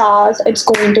in your stars, it's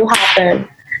going to happen.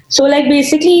 So, like,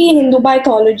 basically Hindu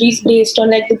mythology is based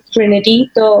on like the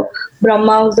Trinity, the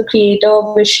Brahma, who's the creator,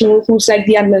 Vishnu, who's like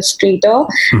the administrator,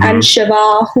 and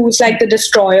Shiva, who's like the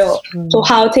destroyer. So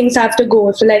how things have to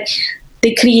go. So like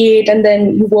they create and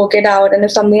then you work it out, and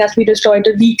if something has to be destroyed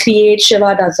to recreate,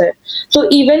 Shiva does it. So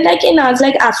even like in us,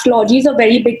 like astrology is a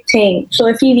very big thing. So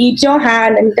if he reads your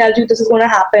hand and he tells you this is going to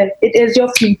happen, it is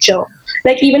your future.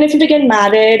 Like, even if you get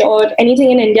married or anything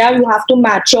in India, you have to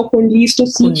match your kundlis to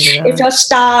see if your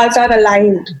stars are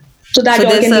aligned. So that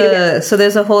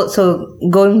there's a whole, so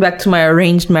going back to my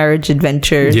arranged marriage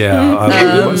adventure.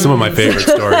 Yeah, some of my favorite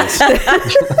stories.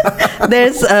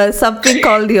 There's something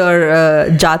called your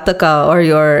jataka, or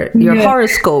your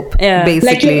horoscope,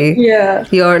 basically.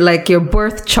 Your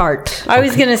birth chart. I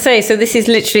was gonna say, so this is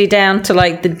literally down to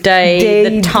like the day,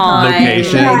 the time,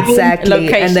 location.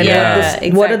 Exactly. And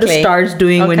then what are the stars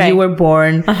doing when you were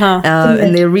born?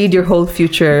 And they read your whole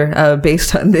future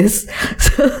based on this.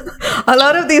 So a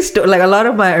lot of these stories like a lot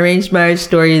of my arranged marriage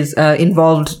stories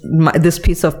involved this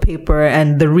piece of paper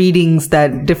and the readings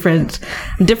that different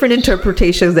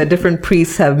interpretations that different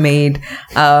priests have made.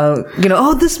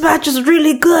 Oh, this match is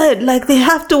really good. Like they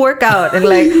have to work out, and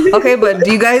like, okay, but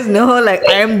do you guys know? Like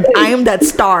I am that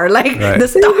star. Like the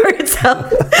star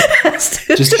itself has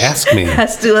to Just ask me.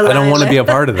 Has to align. I don't want to be a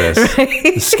part of this.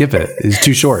 Right? Skip it. It's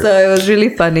too short. So it was really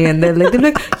funny, and they're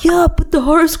like, yeah, but the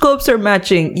horoscopes are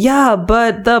matching. Yeah,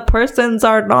 but the persons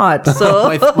are not. So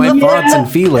my thoughts and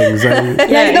feelings.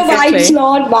 The vibes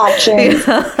not matching.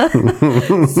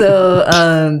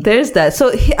 So there's that.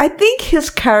 So I think his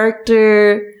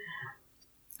character.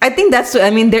 I think that's. I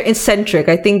mean, they're eccentric.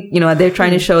 I think they're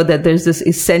trying to show that there's this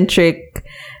eccentric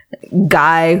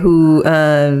guy who.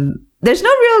 There's no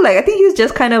real I think he's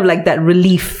just kind of like that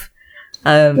relief.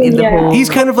 In the whole,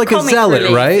 he's kind of like a Comic zealot,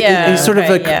 relief. right? Yeah, he's sort of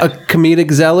right, like a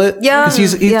comedic zealot. Yeah, because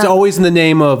he's yeah. always in the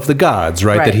name of the gods,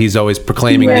 right? Right. That he's always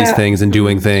proclaiming these things and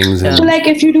doing things. And So like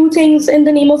if you do things in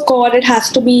the name of God, it has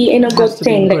to be in a good to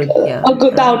be thing. good, Like yeah. a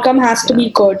good, the outcome has to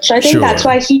be good. So I think Sure. that's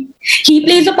why he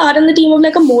plays a part in the team of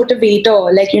like a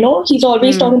motivator. Like, he's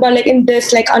always talking about like in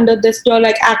this, like under this, you're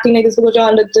like acting like this because you're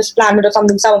under this planet or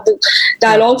something. Some of the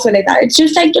dialogues were like that. It's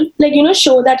just like to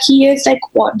show that he is like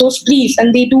those priests,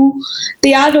 and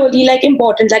they are really like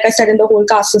important. Like I said, in the whole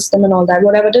caste system and all that,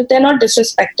 whatever it is, they're not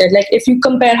disrespected. Like if you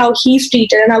compare how he's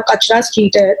treated and how Kachra's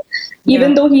treated,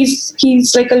 even though he's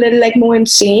like a little like more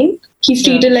insane, he's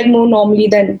treated like more normally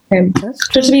than him.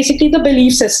 So it's basically the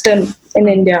belief system in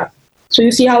India. So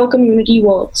you see how a community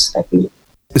works, I feel.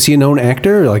 is he a known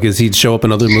actor? Like, does he show up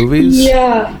in other movies?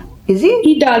 Yeah, is he?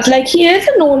 he does. Like he is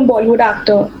a known Bollywood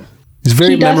actor. He's a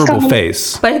very He does memorable come-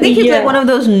 face. But I think he's Yeah. like one of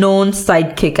those known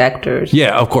sidekick actors.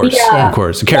 Yeah, of course. Yeah. Of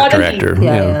course. A character Totally.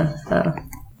 actor. Yeah.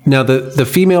 Now, the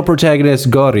female protagonist,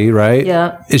 Gauri, right?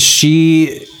 Yeah. Is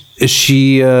she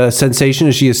a sensation?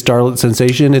 Is she a starlet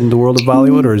sensation in the world of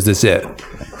Bollywood, or is this it?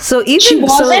 So even She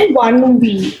was in one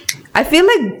movie. I feel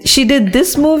like she did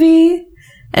this movie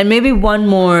and maybe one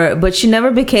more, but she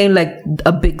never became like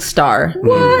a big star.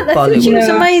 What? I thought she was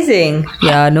Yeah. amazing.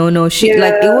 Yeah, no. She Yeah.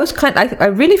 like it was I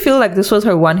really feel like this was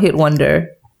her one-hit wonder.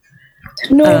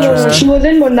 No, she was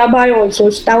in Munna Bhai also.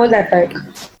 That was epic.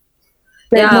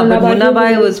 Like, Yeah, but Munna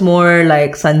Bhai was- was more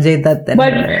like Sanjay Dutt than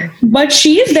her. But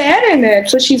she's there in it,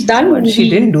 so she's done. But she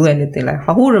movies. didn't do anything. Like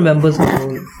who remembers her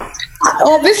role?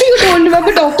 Obviously, you don't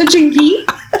remember Dr. Chinky.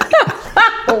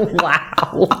 Oh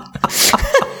wow.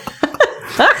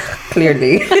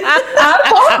 Clearly.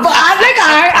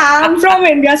 I'm from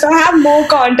India, so I have more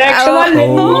context.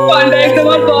 More context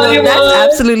about Bollywood. That's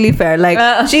absolutely fair. Like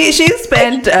she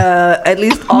spent at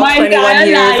least all My 21 entire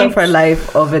years life. of her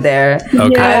life over there.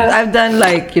 Okay. Yeah. I've done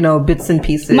like bits and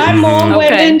pieces. My mom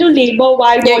went Okay. into labor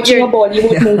while watching a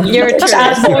Bollywood movie. You're a It's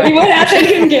as Bollywood as I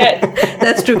can get.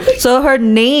 That's true. So her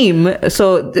name,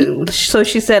 so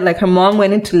she said like her mom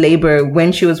went into labor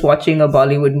when she was watching a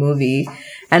Bollywood movie,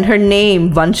 and her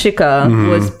name Vanshika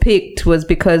was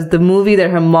because the movie that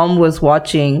her mom was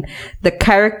watching, the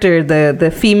character,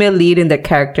 the female lead in the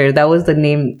character, that was the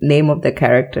name of the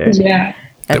character, Yeah.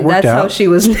 and That worked that's how out. she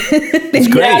was. It's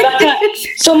great. Yeah, that's right.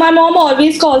 So my mom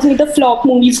always calls me the flop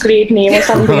movie's great name or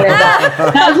something like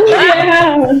that.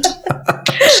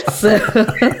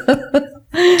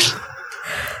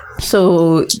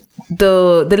 So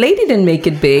the lady didn't make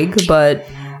it big, but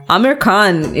Amir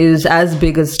Khan is as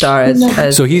big a star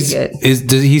as So we get.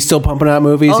 he's still pumping out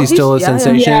movies? Oh, he's still a he's- yeah,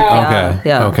 sensation? yeah. Okay.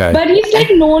 Yeah. Okay. But he's like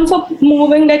known for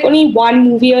moving like only one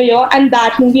movie a year, and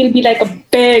that movie will be like a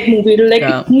big movie. It'll like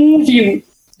Yeah. move you.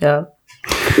 Yeah.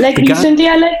 Like The guy- recently,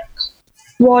 I like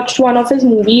watched one of his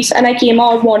movies, and I came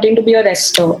out wanting to be a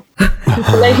wrestler.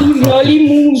 Like he really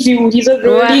moves you. He's a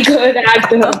really good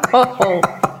actor.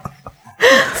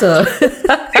 So,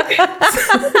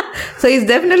 so he's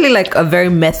definitely like a very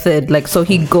method. Like, so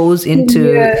he goes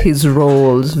into Yeah. his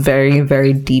roles very,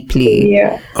 very deeply.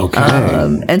 Yeah. Okay.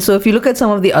 And so if you look at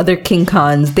some of the other King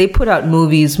Khans, they put out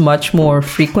movies much more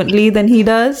frequently than he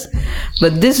does.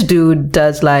 But this dude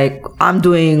does like, I'm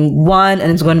doing one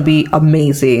and it's going to be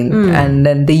amazing. And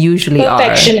then they usually are.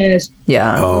 Perfectionist.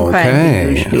 Yeah. Okay. They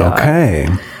usually are. Okay.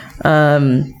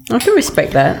 I can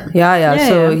respect that. Yeah. Yeah,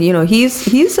 So, yeah.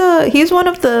 he's one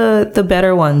of the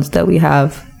better ones that we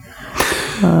have.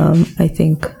 I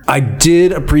think. I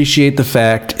did appreciate the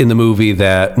fact in the movie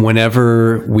that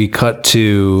whenever we cut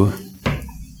to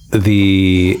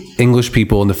the English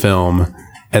people in the film,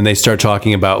 and they start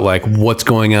talking about like what's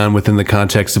going on within the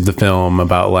context of the film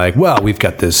about like, well, we've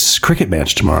got this cricket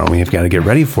match tomorrow. We've got to get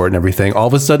ready for it and everything. All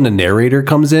of a sudden, a narrator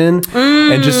comes in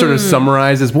and just sort of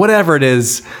summarizes whatever it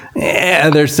is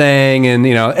they're saying, and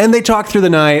and they talk through the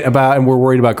night about, and we're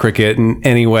worried about cricket. And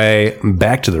anyway,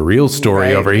 back to the real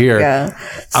story over here. Yeah.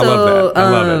 I love that. I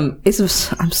love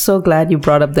it. I'm so glad you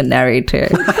brought up the narrator.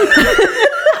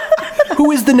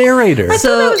 Who is the narrator? That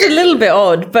was a little bit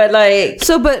odd, but like...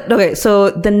 So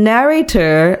the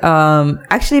narrator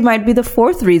actually might be the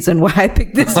fourth reason why I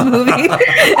picked this movie. And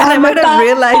I might have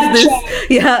realized this.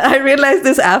 Yeah, I realized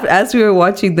this as we were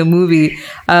watching the movie.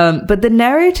 But the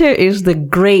narrator is the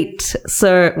great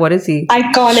Sir, what is he?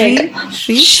 Iconic.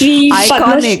 Shri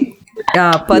iconic.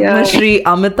 Padma Shri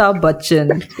Amitabh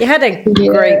Bachchan. He had a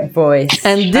great voice.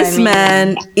 And this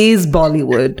man is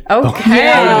Bollywood. Okay.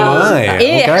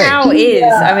 How is?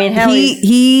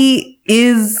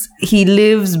 He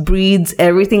lives, breathes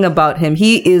everything about him.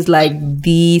 He is like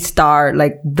the star,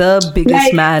 like the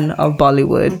biggest man of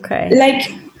Bollywood. Okay. Like,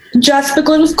 just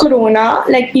because of Corona,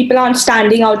 like people aren't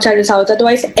standing outside his house.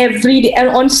 Otherwise, every day and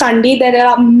on Sunday there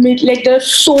are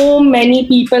so many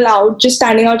people out just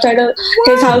standing outside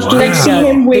his house to like see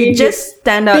him wave. They just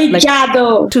stand out, they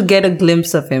gather to get a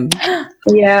glimpse of him.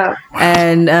 Yeah,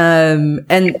 and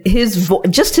his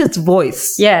just his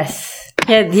voice. Yes.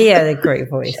 He had a great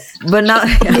voice. But now,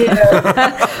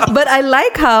 but I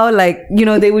like how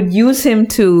they would use him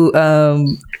to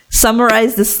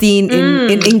summarize the scene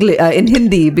in English, in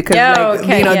Hindi, because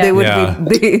they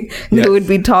would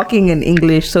be talking in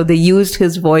English, so they used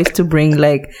his voice to bring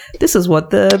this is what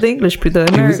the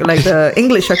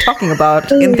English are talking about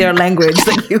in their language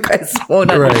that you guys won't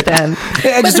understand.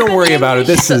 Yeah, just don't worry about it.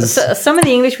 This is some of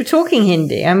the English were talking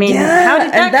Hindi. I mean, how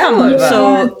did that come over?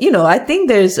 So I think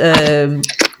there's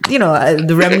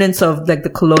the remnants of the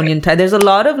colonial time. There's a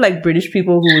lot of British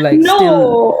people who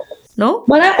still. No?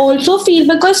 But I also feel,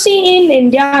 because see, in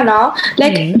India now,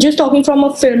 just talking from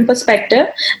a film perspective,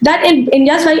 that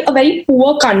India is a very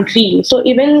poor country. So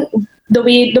even the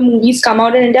way the movies come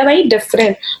out in India are very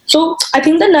different. So I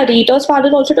think the narrator's part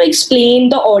is also to explain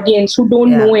the audience who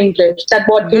don't know English that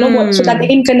so that they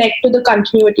can connect to the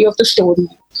continuity of the story.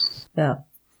 Yeah.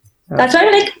 That's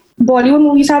why Bollywood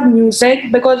movies have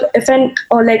music, because if an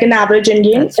average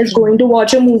Indian is going to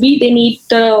watch a movie, they need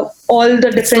all the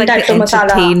different types of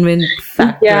masala. Entertainment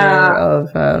factor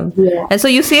and so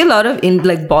you see a lot of in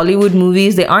Bollywood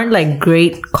movies, they aren't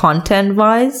great content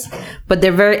wise, but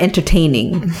they're very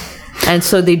entertaining. And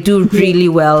so they do really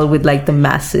well with the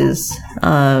masses.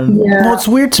 Well, it's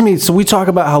weird to me. So we talk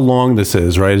about how long this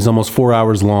is, right? It's almost 4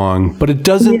 hours long, but it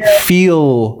doesn't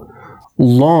feel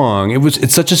long.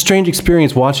 It's such a strange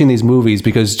experience watching these movies,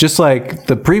 because just like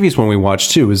the previous one we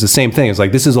watched too is the same thing. It's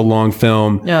this is a long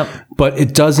film, but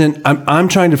it doesn't. I'm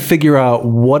trying to figure out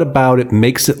what about it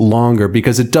makes it longer,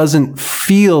 because it doesn't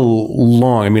feel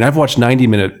long. I mean, I've watched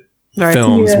 90-minute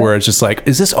films where it's just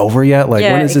is this over yet?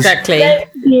 When is this? Exactly.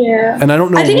 Yeah. And I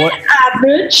don't know I think an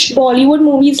average Bollywood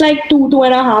movie is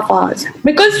 2.5 hours,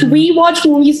 because we watch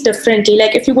movies differently.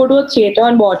 If you go to a theater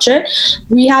and watch it,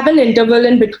 we have an interval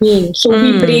in between. So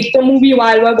we break the movie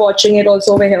while we're watching it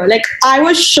also over here. I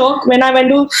was shocked when I went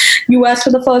to US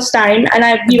for the first time and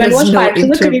we went to watch Pirates of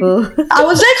the Caribbean. I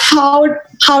was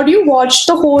how do you watch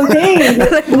the whole thing?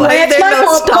 Where's my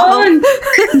popcorn?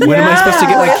 When am I supposed to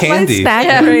get my candy?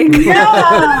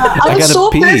 I was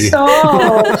so pissed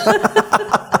off.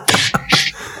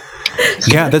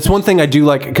 Yeah, that's one thing I do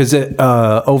like, because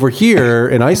over here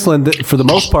in Iceland, for the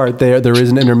most part, there is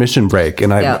an intermission break,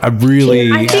 and I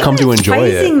really come to enjoy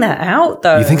it. Phasing that out,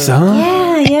 though. You think so?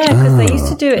 Yeah, because they used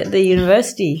to do it at the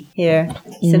university here,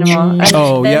 cinema.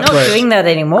 They're not doing that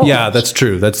anymore. Yeah, that's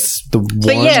true. That's the one.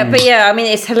 But yeah, I mean,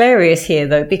 it's hilarious here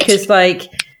though, because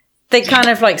they kind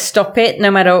of stop it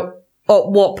no matter at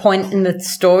what point in the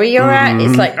story you're at.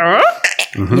 It's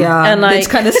yeah, and it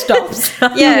kind of stops.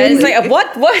 It's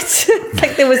what?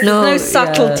 There was no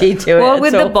subtlety to it. Well,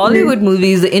 with the Bollywood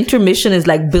movies, the intermission is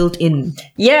built in.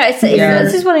 Yeah,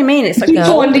 this is what I mean. It's the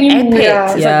old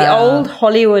epics. It's the old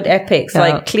Hollywood epics,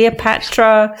 like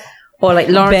Cleopatra or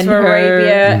Lawrence of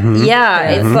Arabia.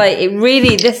 It's it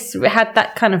really, this had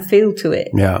that kind of feel to it.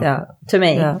 Yeah. To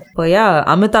me. Yeah. But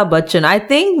Amitabh Bachchan, I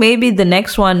think maybe the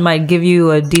next one might give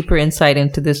you a deeper insight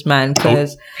into this man,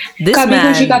 because this Kabhi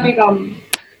man... Khushi Kabhi Gum.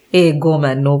 Hey, go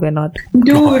man. No, we're not.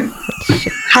 Dude,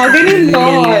 how can you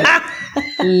not?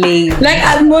 Lame.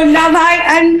 Munna Bhai,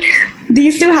 and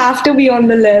these two have to be on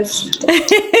the list.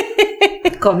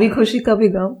 Kabhi Khushi Kabhi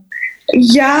Gum.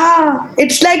 Yeah,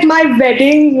 it's like my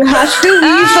wedding has to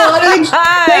be so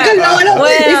like a lot of.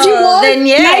 If you want, then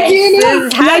yes,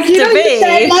 this has to you be.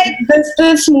 said like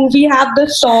this movie have the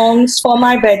songs for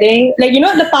my wedding, like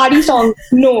the party song.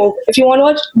 No, if you want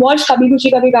to watch Kabhi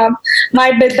Khushi Kabhi Gum,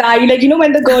 My Bidai, like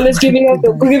when the girl is giving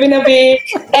away,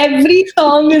 every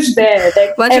song is there.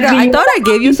 Like, Vanshika, I thought I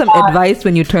gave you some advice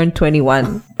when you turned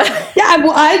 21. Yeah,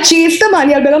 I'll chase the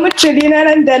money. I'll become a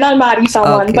trillionaire and then I'll marry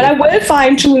someone. Okay. But I will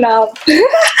find true love.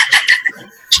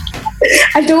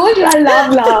 I told you I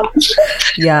love love.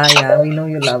 Yeah, we know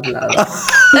you love love.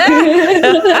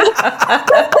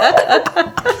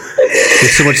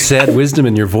 There's so much sad wisdom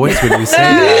in your voice when you say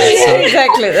that.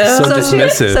 Exactly. So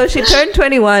dismissive. So she turned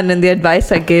 21, and the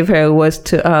advice I gave her was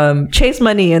to chase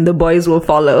money, and the boys will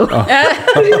follow.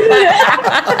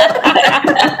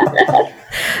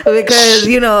 Because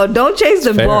don't chase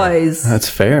them Fair. boys. That's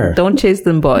fair. Don't chase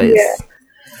them boys. Yeah.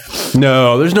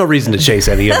 No, there's no reason to chase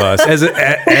any of us. As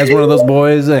one of those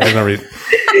boys, there's no reason.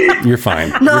 You're fine.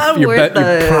 Not you're worth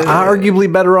it.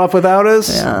 arguably better off without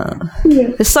us. Yeah.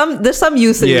 There's some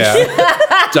uses. Yeah.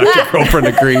 Dr. Girlfriend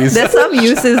agrees. There's some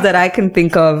uses that I can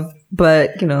think of,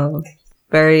 but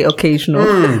very occasional.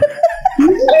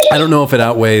 I don't know if it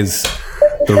outweighs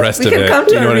the rest We of can it. come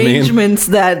to You know what I mean? arrangements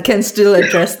that can still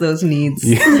address those needs.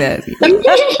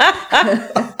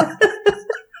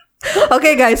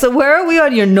 Okay, guys. So where are we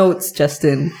on your notes,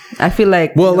 Justin? I feel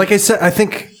like Well, like I said, I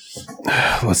think.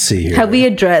 Let's see here. have we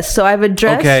addressed? So I've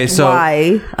addressed Okay, so-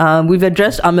 why. We've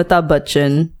addressed Amitabh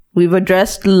Bachchan. We've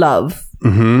addressed love.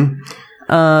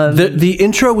 The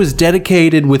intro was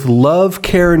dedicated with love,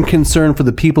 care, and concern for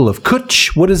the people of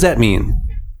Kutch. What does that mean?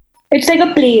 It's like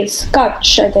a place,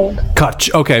 Kutch, I think.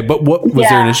 Kutch. Okay, but what was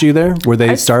there an Yeah. issue there? Were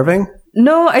they starving?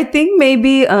 No, I think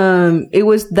maybe it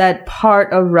was that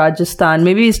part of Rajasthan.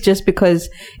 Maybe it's just because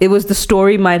it was the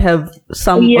story might have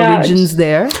some Yeah, origins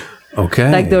there.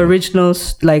 Okay. Like the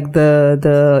originals, like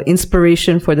the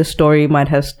inspiration for the story might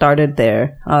have started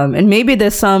there. And maybe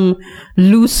there's some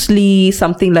loosely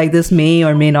something like this may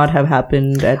or may not have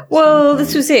happened. Well,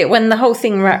 this was it. When the whole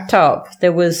thing wrapped up,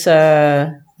 there was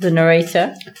the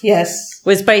narrator Yes.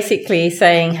 was basically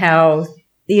saying how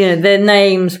their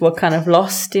names were kind of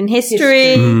lost in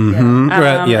history.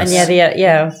 Right, yes.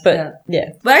 And But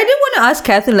I did want to ask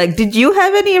Catherine, like, did you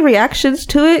have any reactions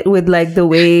to it with like the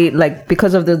way, like,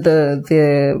 because of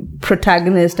the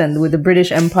protagonist and with the British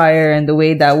Empire and the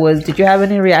way that was? Did you have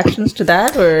any reactions to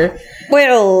that, or?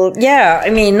 Well, yeah. I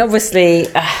mean, obviously,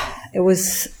 it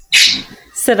was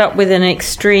set up with an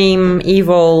extreme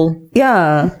evil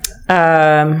Yeah.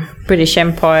 British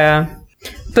Empire,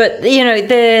 but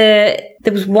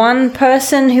there was one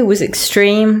person who was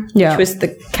extreme, Yeah. which was the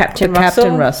Captain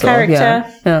Captain Russell character.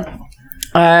 Yeah.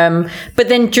 But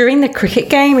then during the cricket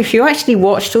game, if you actually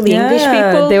watched all the English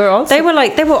Yeah, people, they were also- they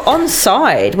were on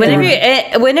side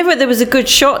whenever there was a good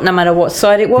shot, no matter what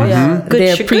side it was. Good,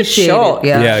 They good appreciate shot. it,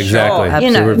 yeah. Yeah, exactly. Shot,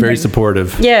 They were very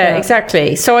supportive. Yeah,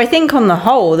 exactly. So I think on the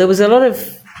whole, there was a lot of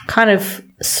kind of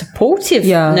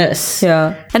supportiveness.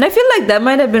 Yeah. And I feel like that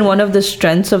might have been one of the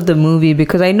strengths of the movie,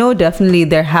 because I know definitely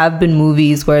there have been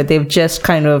movies where they've just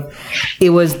kind of,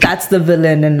 that's the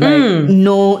villain and like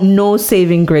no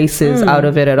saving graces out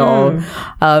of it at all.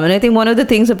 And I think one of the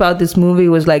things about this movie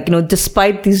was like,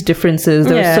 despite these differences,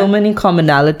 there were so many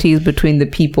commonalities between the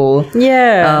people.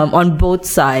 Yeah. On both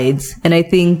sides. And I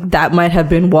think that might have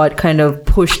been what kind of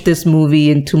pushed this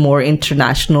movie into more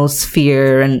international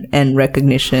sphere and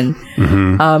recognition.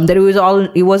 That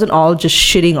it wasn't all just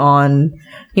shitting on,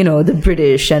 the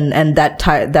British and that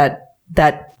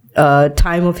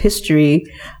time of history.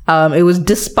 It was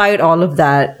despite all of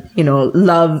that,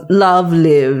 love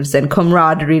lives and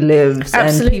camaraderie lives.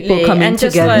 Absolutely. And people coming and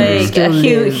just together like still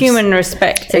lives. human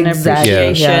respect and Exactly.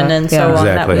 appreciation Yeah. and so Yeah. on.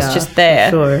 Exactly. That was just there.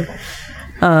 Sure.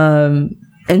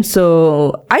 And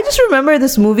so I just remember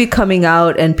this movie coming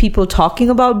out and people talking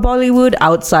about Bollywood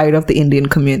outside of the Indian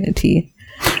community.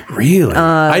 Really?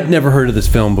 I'd never heard of this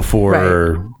film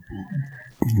before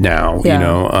now,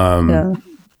 Yeah.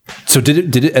 So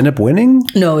did it end up winning?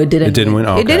 No, it didn't. It didn't win?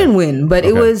 Oh, It okay. didn't win, but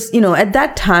it was, at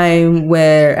that time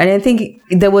where, and I think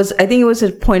it was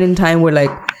a point in time where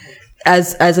like,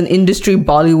 as an industry,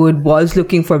 Bollywood was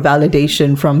looking for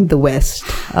validation from the West.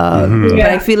 But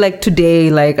I feel like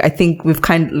today, like, I think we've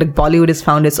Bollywood has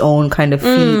found its own kind of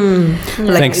feet.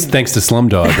 Like, Thanks to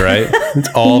Slumdog, right? It's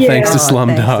all thanks to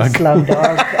Slumdog.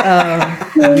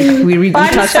 we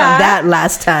touched on that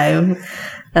last time.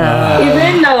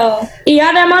 Even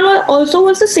A.R. Rahman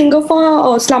was the singer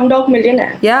for Slumdog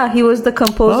Millionaire. Yeah, he was the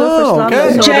composer Oh, for okay. Slumdog.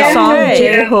 So the Jai song Ho.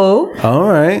 Jai Ho. All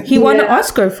right. He won an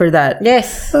Oscar for that.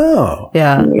 Yes. Oh.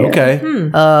 Yeah. Okay.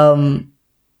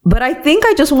 but I think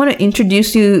I just want to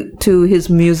introduce you to his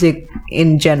music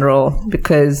in general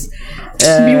because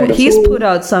he's put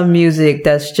out some music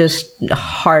that's just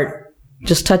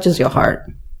just touches your heart.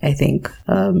 I think.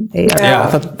 I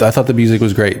thought the music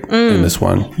was great in this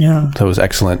one. Yeah, that was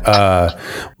excellent.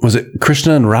 Was it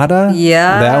Krishna and Radha?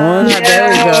 Yeah, that one. Yeah. There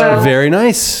we go. Very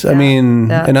nice. I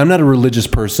mean, and I'm not a religious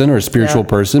person or a spiritual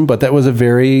person, but that was a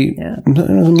very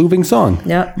moving song.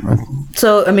 Yeah.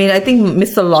 So I mean, I think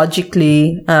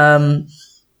mythologically,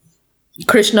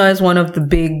 Krishna is one of the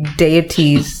big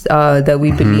deities that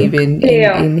we believe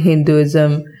in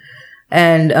Hinduism,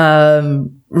 and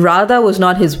Radha was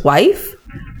not his wife.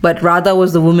 But Radha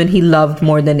was the woman he loved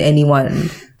more than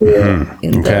anyone in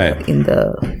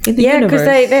the universe. Because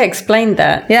they explained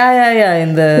that.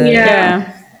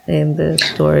 In the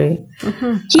story.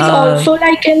 He's also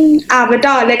like in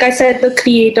Avatar, like I said, the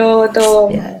creator,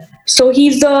 so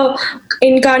he's the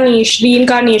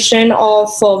reincarnation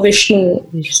of Vishnu.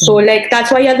 So like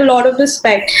that's why he has a lot of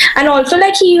respect, and also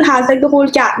like he has like the whole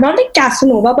not like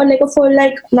Casanova, but like a full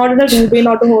like not in a rude way,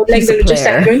 not a whole like religious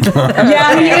segment.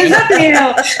 Yeah, he is a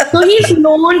player. So he's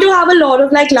known to have a lot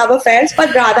of like love affairs,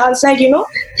 but Radha's like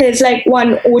his like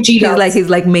one OG. He's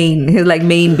like main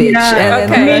bitch. Yeah.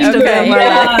 And then the rest of them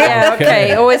are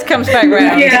okay. Always comes back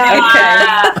around.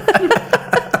 Yeah.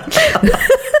 Okay.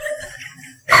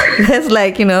 That's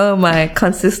like, my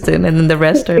consistent, and then the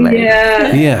rest are like,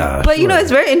 yeah. But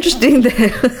it's very interesting that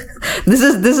this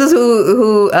is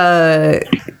who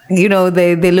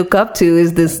they look up to,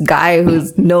 is this guy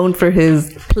who's known for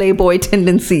his playboy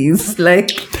tendencies,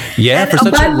 like for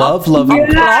such a loving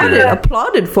picture.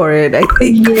 Applauded for it, I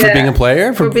think, for being a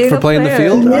player, for playing the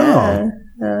field.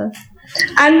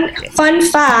 And fun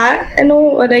fact,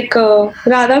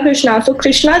 Radha Krishna. So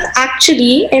Krishna is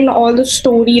actually, in all the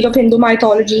stories of Hindu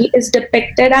mythology, is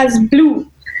depicted as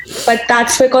blue. But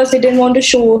that's because they didn't want to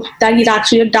show that he's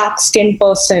actually a dark-skinned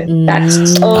person.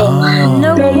 That's no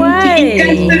way.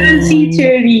 Conspiracy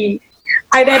theory.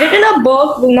 I read it in a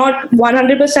book, not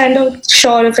 100%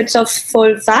 sure if it's a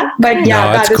full fact, but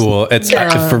that's cool. It's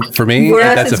for me,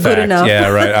 that's a fact. Enough. Yeah,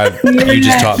 right. You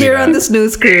just taught me Here that. on the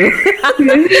Snooze Crew.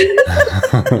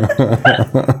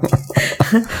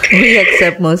 We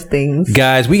accept most things.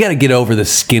 Guys, we got to get over the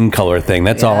skin color thing.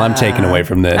 That's all I'm taking away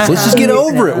from this. Let's just get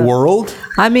over it, world.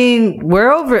 I mean,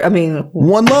 we're over. I mean,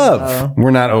 one love.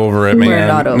 We're not over it, man. We're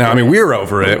not over I mean, we're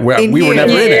over it. We were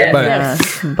never in it,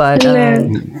 but.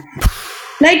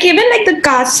 Like even like the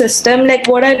caste system, like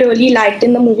what I really liked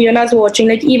in the movie when I was watching,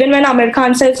 like even when Amir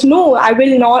Khan says, no, I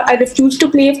refuse to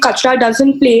play if Kachra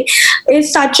doesn't play,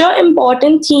 is such an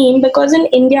important theme, because in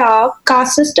India,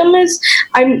 caste system is,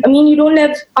 I mean, you don't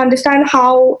understand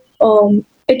how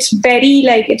it's very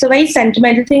like, it's a very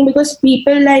sentimental thing, because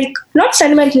people like, not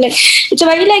sentimental, like it's a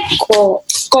very like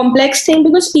complex thing,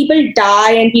 because people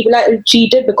die and people are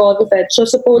cheated because of it. So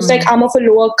suppose like I'm of a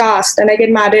lower caste and I get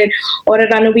married or I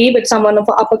run away with someone of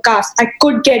an upper caste, I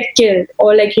could get killed,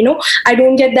 or like, I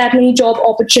don't get that many job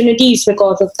opportunities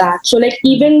because of that. So like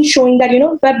even showing that,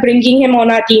 by bringing him on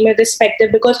our team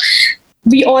irrespective, because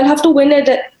we all have to win it,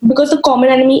 because the common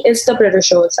enemy is the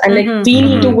Britishers, and like we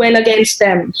need to win against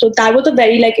them. So that was a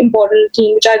very like important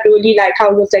theme, which I really liked how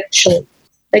it was like shown,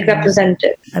 like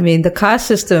represented. I mean, the caste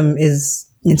system is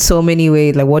in so many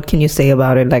ways, like what can you say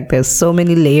about it? Like there's so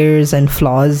many layers and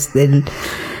flaws. Has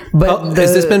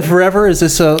this been forever? Is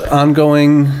this an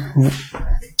ongoing?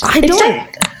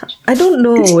 I don't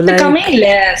know. It's becoming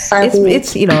less.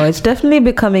 It's definitely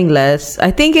becoming less. I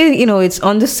think it's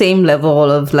on the same level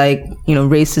of like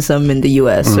racism in the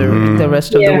US or the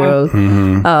rest of the world.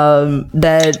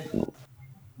 That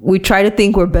we try to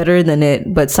think we're better than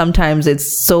it, but sometimes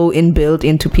it's so inbuilt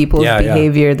into people's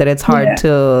behavior that it's hard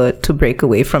to break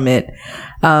away from it.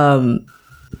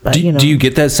 But, do you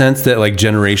get that sense that like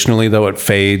generationally though it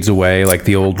fades away, like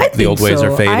the old ways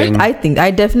are fading? I think I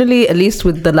definitely, at least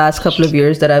with the last couple of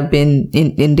years that I've been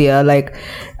in India, like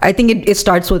I think it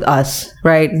starts with us,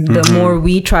 right? The more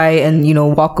we try and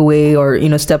walk away or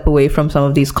step away from some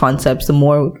of these concepts, the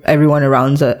more everyone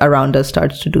around us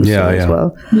starts to do so as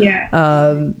well.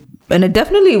 And it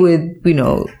definitely with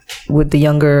the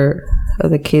younger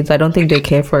the kids, I don't think they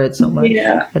care for it so much.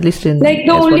 At least in like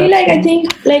the only like I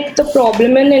think like the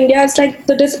problem in India is like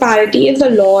the disparity is a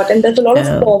lot, and there's a lot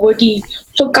of poverty.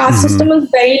 So caste system is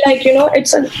very like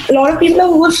it's a lot of people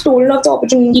who were stolen of the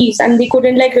opportunities, and they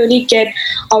couldn't like really get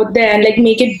out there and like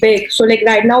make it big. So like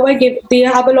right now they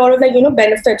have a lot of like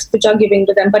benefits which are giving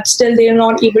to them, but still they are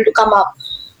not able to come up.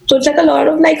 So it's like a lot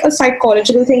of like a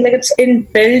psychological thing, like it's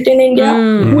inbuilt in India,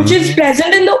 which is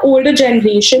present in the older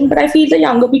generation. But I feel the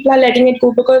younger people are letting it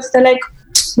go because they're like,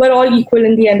 we're all equal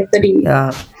in the end of the day.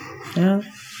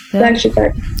 like she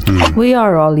said. We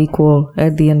are all equal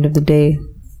at the end of the day,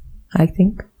 I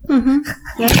think.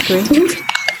 That's great.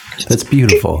 That's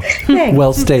beautiful.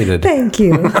 Well stated. Thank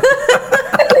you.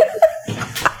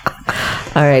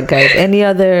 All right, guys. Any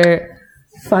other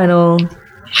final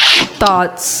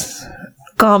thoughts,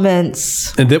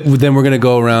 comments, And then we're going to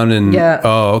go around and... Yeah.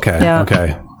 Oh, okay. Yeah.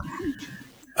 Okay.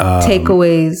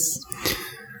 takeaways?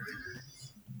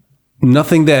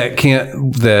 Nothing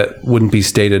that wouldn't be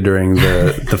stated during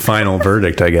the final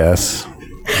verdict, I guess.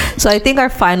 So I think our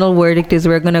final verdict is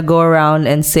we're gonna go around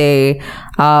and say,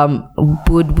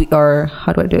 would we, or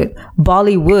how do I do it?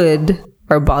 Bollywood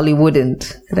or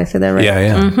Bollywouldn't? Did I say that right? Yeah,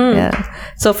 yeah. Yeah.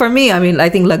 So for me, I mean, I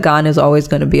think Lagan is always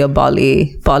going to be a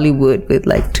Bollywood with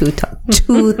like two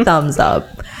thumbs up.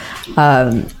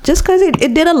 Just because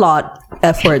it did a lot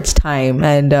for its time,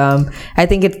 and I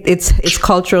think its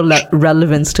cultural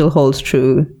relevance still holds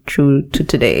true to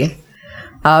today.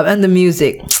 And the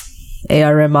music,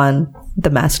 A.R. Rahman, the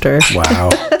master. Wow.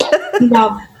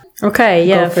 Yeah. Okay,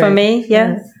 yeah, for for it. me,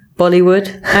 yeah.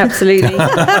 Bollywood, absolutely.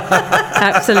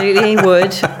 Absolutely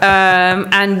would.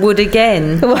 And would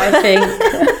again, I think.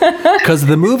 Because of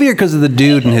the movie or because of the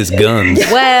dude and his guns?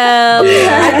 Well,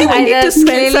 I think we need to that's spend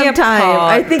clearly some a time. part,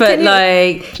 I think but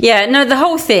can you- the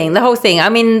whole thing. I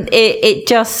mean,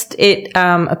 it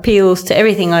appeals to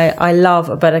everything I love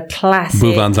about a classic,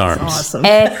 Bhuvan's Arms. Awesome.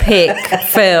 epic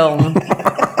film.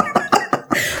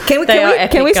 They are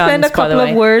epic Can we spend a guns, by the couple of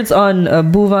way. words on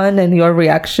Bhuvan and your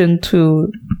reaction to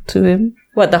him?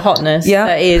 What, the hotness? Yeah.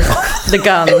 That is the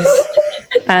guns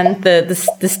and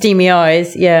the steamy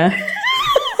eyes. Yeah.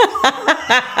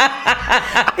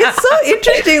 It's so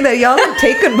interesting that y'all are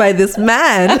taken by this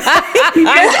man.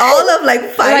 He's all of like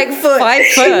 5 foot. 5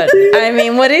 foot. I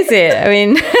mean, what is it? I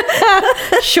mean,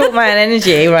 short man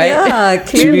energy, right? Yeah, To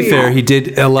clearly. be fair, he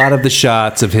did a lot of the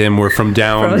shots of him were from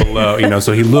down below,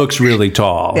 so he looks really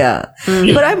tall. Yeah.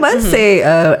 But I must say,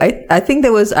 I think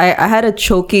there was, I had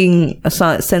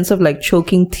a sense of like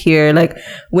choking tear. Like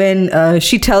when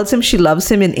she tells him she loves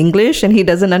him in English and he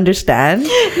doesn't understand.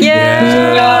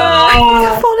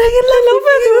 Yeah. Falling in love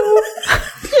with you.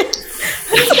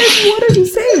 What are you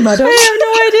saying, madam? I have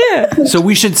no idea. So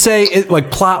we should say,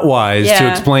 like plot wise, to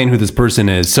Yeah. explain who this person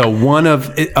is. So one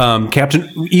of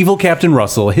Captain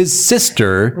Russell, his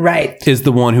sister, Right. is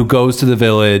the one who goes to the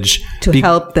village To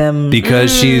help them.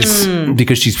 because she's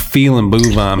feeling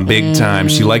Bhuvan big time.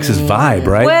 She likes his vibe,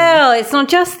 right? Well, it's not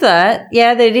just that.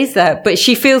 Yeah, there is that. But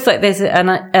she feels like there's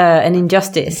an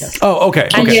injustice. Oh, okay.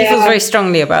 And Okay. she feels very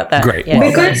strongly about that. Great. Yeah.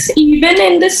 Because even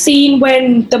in the scene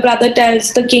when the brother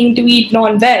tells the king to eat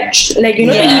non-veg, like, to eat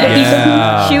a piece of meat,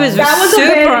 Yeah. She was that was a super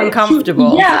very-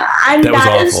 uncomfortable. Yeah, and That was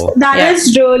that is awful. that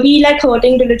really like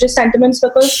hurting religious sentiments,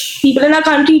 because people in our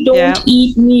country don't Yeah.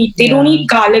 eat meat. They don't eat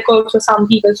garlic also, some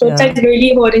people. So it's like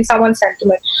really hurting someone's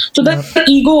sentiment. So the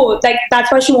ego, like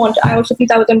that's why she wanted. I also think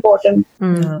that was important.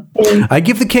 I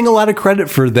give the king a lot of credit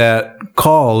for that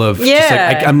call of just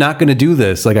Yeah. like, I'm not going to do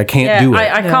this. Like I can't Yeah, do it.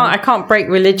 I can't break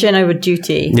religion over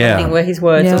duty. Yeah. I think were his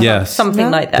words. Yeah. Or Yes. something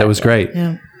like that. That was great.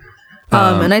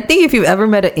 And I think if you've ever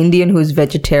met an Indian who's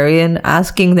vegetarian,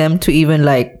 asking them to even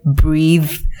like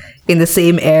breathe in the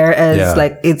same air as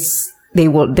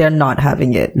they're not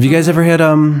having it. Have you guys ever had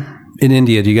in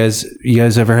India? You guys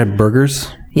ever had burgers?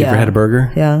 You ever Yeah. had a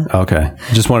burger? Yeah. Okay.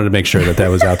 Just wanted to make sure that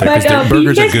was out there But because their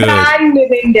burgers beef are is good. banned in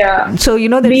India. So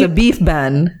there's a beef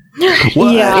ban.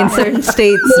 Yeah. In certain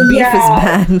states, beef Yeah. is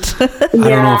banned. I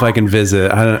don't know if I can visit.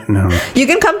 I don't know. You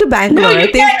can come to Bangalore. No, I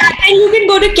think you can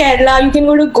go to Kerala, you can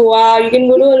go to Goa, you can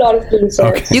go to a lot of places.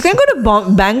 Okay. you can go to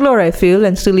Bangalore, I feel,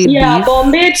 and still eat Yeah, beef.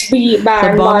 Bombay it's But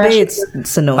banned. Bombay, Maharashtra-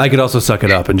 it's a no. I could also suck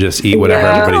it up and just eat whatever Yeah.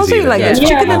 everybody's also eating. like there's Yeah.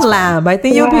 chicken and lamb. I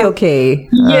think you'll be okay.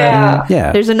 Yeah.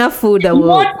 Yeah. There's enough food that You will.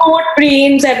 want goat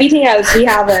brains, everything else, we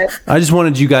have it. I just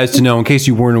wanted you guys to know, in case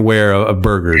you weren't aware of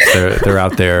burgers, they're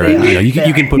out there. You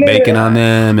can put bacon on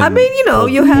them. I and mean, you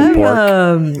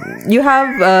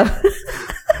have.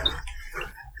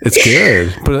 it's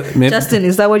good. But maybe, Justin,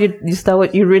 is that what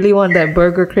you really want? That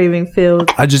burger craving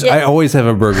filled? I always have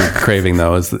a burger craving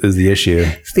though. Is the issue?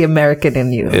 It's the American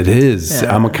in you. It is.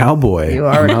 I'm a cowboy. You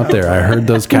are. I'm out there. I herd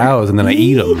those cows and then I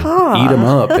eat them. Eat them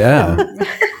up. Yeah.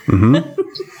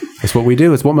 That's what we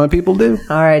do. It's what my people do.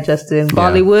 All right, Justin.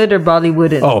 Bollywood or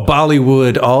Bollywouldn't? Oh,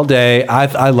 Bollywood all day.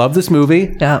 I love this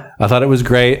movie. Yeah. I thought it was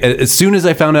great. As soon as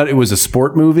I found out it was a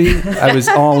sport movie, I was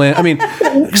all in. I mean,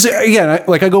 'cause again,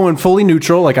 I go in fully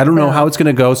neutral. Like, I don't know how it's going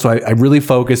to go. So I really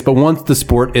focused. But once the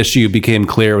sport issue became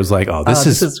clear, it was like, this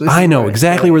is I know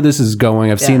exactly where this is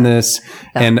going. I've seen this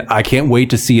and I can't wait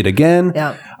to see it again.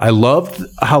 Yeah. I loved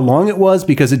how long it was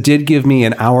because it did give me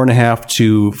an hour and a half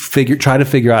to try to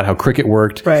figure out how cricket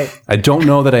worked. Right. I don't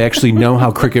know that I actually know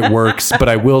how cricket works, but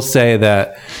I will say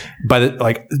that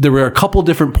there were a couple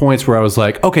different points where I was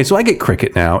like, okay, so I get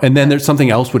cricket now, and then there's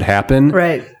something else would happen.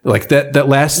 Right. Like that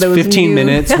last 15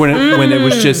 minutes when it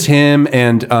was just him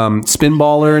and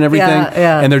Spinballer and everything,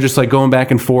 and they're just like going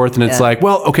back and forth, and it's like,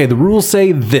 well, okay, the rules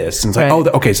say this, and it's like,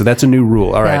 okay, so that's a new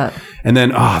rule, all right, and then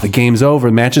the game's over,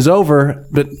 the match is over,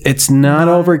 but it's not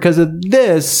over because of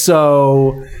this.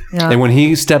 So, and when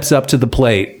he steps up to the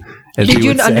plate. Did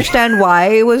you understand why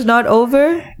it was not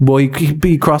over? Well,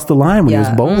 he crossed the line when he was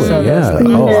bowling. So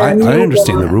I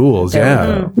understand the rules.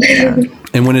 Yeah.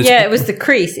 And when it was the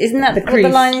crease. Isn't that the crease?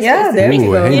 The line? Yeah, there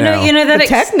you go. Hey You know that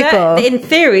technical. in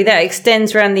theory that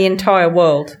extends around the entire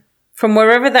world. From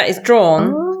wherever that is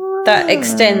drawn, that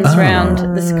extends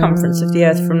around the circumference of the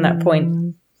earth from that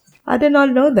point. I did not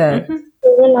know that.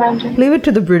 Leave it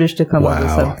to the British to come up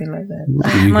with something like that.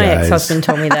 My ex-husband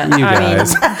told me that. You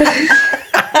guys.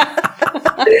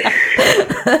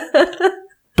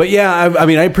 But yeah, I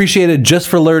mean, I appreciate it just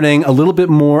for learning a little bit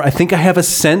more. I think I have a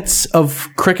sense of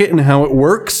cricket and how it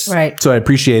works. Right. So I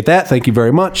appreciate that. Thank you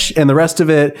very much. And the rest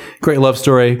of it, great love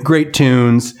story, great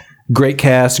tunes, great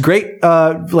cast, great,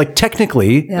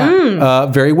 technically,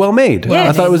 very well made. Yeah,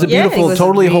 I thought it was beautiful. it was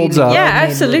totally really holds up. Yeah,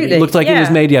 absolutely. It looked like it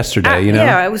was made yesterday, you know?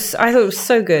 Yeah, I thought it was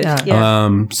so good.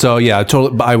 Yeah. So yeah, I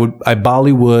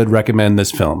Bollywood recommend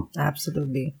this film.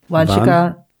 Absolutely.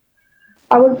 Vanshika?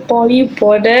 I would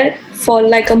Bollywood it for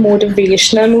like a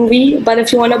motivational movie, but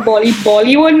if you want a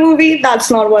Bollywood movie,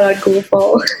 that's not what I'd go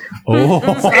for.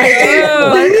 That's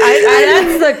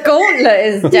the gauntlet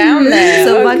is down there.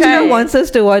 So Vanshika wants us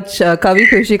to watch Kabhi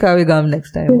Khushi Kabhi Gham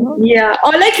next time. Huh? Yeah,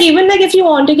 or like even like if you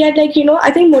want to get like,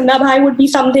 I think Munna Bhai would be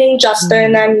something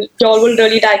Justin and y'all will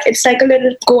really like. It's like a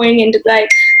little going into like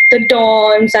the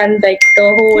dons and like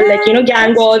the whole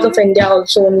gang wars of India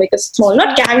also, and like a small,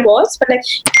 not gang wars, but like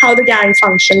how the gang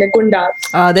function, the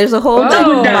gundas. There's a whole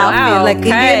mafia, like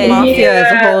Indian mafia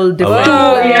is a whole different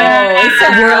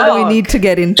world we need to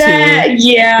get into.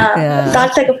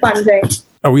 That's like a fun thing.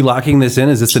 Are we locking this in?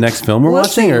 Is this the next film we're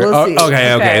watching? We'll see.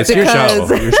 Okay. It's your show.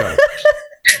 Your show.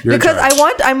 Because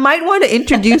I might want to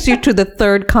introduce you to the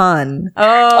third Khan. My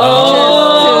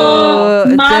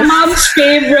mom's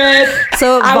favorite.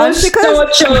 So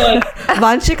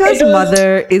Vanshika's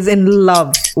mother is in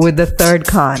love with the third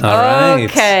Khan. All right.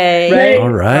 Okay. Right.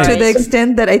 All right. To the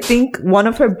extent that I think one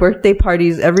of her birthday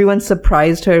parties, everyone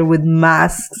surprised her with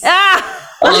masks.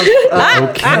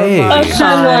 Okay.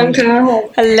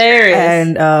 Hilarious.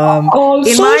 And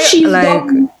also,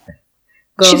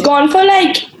 she's gone for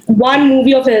like one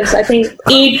movie of his, I think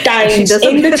 8 times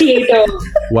in the theater.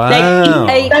 Wow.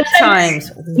 Like 8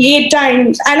 times. 8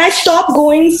 times. And I stopped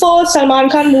going for Salman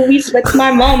Khan movies with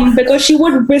my mom because she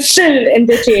would whistle in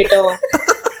the theater.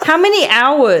 How many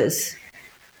hours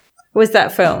was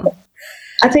that film?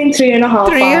 I think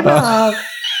 3.5 hours.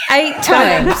 8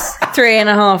 times,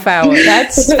 3.5 hours.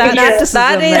 That's commitment.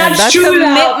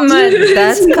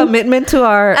 That's commitment to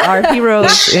our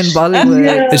heroes in Bollywood.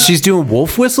 Yeah. She's doing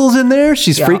wolf whistles in there.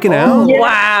 She's freaking out. Yeah.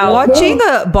 Wow. Watching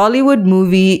a Bollywood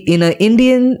movie in a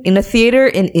theater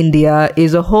in India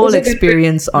is a whole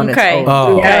experience on its own.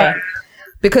 Oh. Yeah.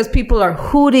 Because people are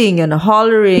hooting and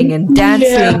hollering and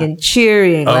dancing and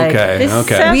cheering. This sounds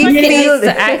like it needs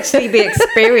to actually be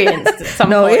experienced at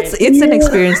some point. it's an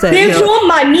experience that they throw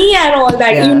money and all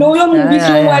that. Yeah. You know your movie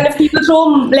so well. If people throw,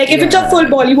 like if it's a full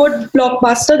Bollywood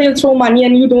blockbuster, they'll throw money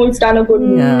and you know you've done a good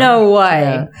movie. Yeah. No way.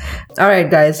 Yeah. All right,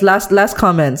 guys. Last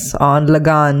comments on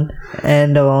Lagan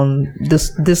and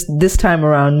this time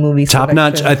around movie. Top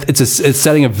notch. It's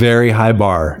setting a very high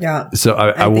bar. Yeah. So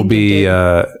I will be.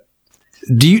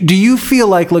 Do you feel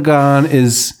like Lagan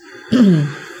is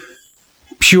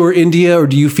pure India, or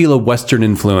do you feel a Western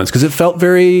influence? Because it felt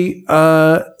very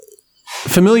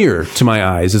familiar to my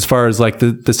eyes as far as like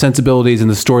the sensibilities and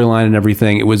the storyline and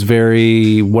everything. It was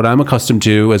very what I'm accustomed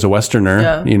to as a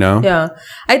Westerner. You know. Yeah.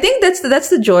 I think that's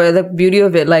the joy, the beauty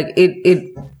of it. Like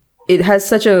it has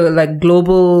such a like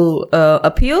global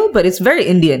appeal, but it's very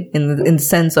Indian in the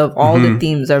sense of all the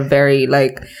themes are very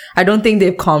like. I don't think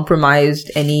they've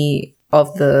compromised any of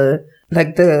the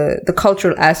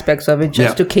cultural aspects of it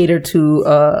just to cater to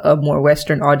a more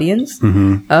Western audience.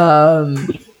 And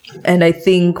I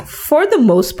think for the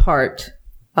most part,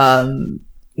 it's. I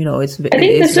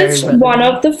think this is one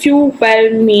of the few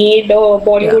well-made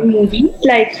Bollywood movies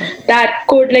like that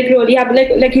could like really have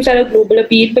like you said a global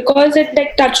appeal because it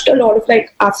like touched a lot of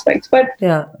like aspects. But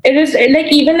it is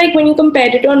like even like when you compare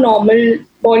it to a normal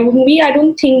Bollywood movie, I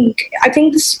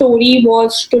think the story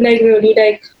was to like really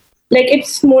like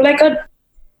it's more like a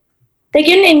like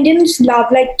Indians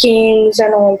love like kings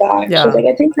and all that. Yeah. So like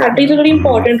I think that plays a very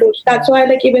important role. That's why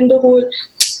like even that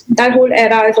whole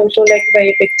era is also like a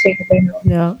very big thing right now.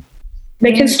 Yeah.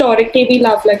 Like historically, we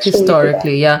love like stories like that.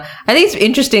 Historically, yeah. I think it's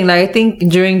interesting. Like, I think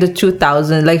during the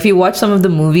 2000s, like if you watch some of the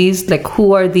movies, like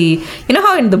who are the, you know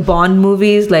how in the Bond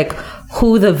movies, like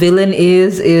who the villain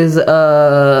is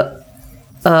a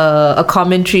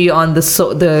commentary on the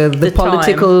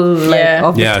political time. like Yeah.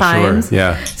 of the times. Sure.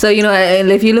 Yeah. So you know,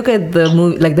 and if you look at the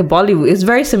movie, like the Bollywood, it's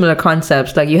very similar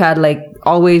concepts. Like you had like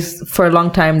always for a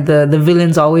long time the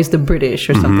villain's always the British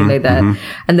or something like that,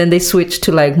 and then they switched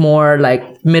to like more like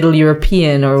Middle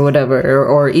European or whatever,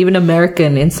 or even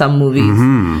American in some movies.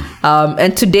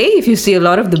 And today, if you see a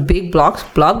lot of the big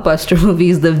blockbuster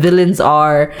movies, the villains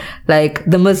are like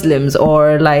the Muslims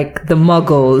or like the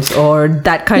Muggles or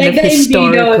that kind Like of the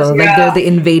historical, invaders, like yeah. they're the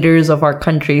invaders of our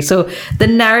country. So the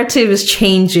narrative is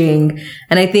changing,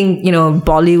 and I think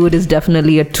Bollywood is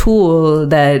definitely a tool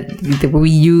that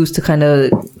we use to kind of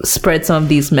spread some of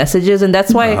these messages, and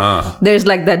that's why there's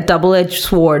like that double-edged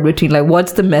sword between like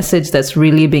what's the message that's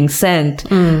really being sent.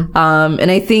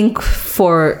 And I think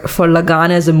for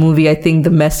Lagan as a movie, I think the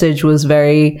message was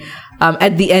very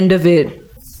at the end of it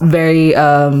very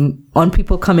on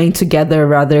people coming together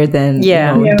rather than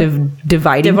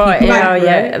dividing people.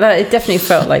 It definitely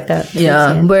felt like that.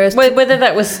 Yeah. Whereas Whether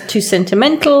that was too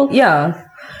sentimental,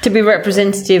 to be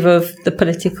representative of the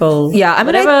political, I mean,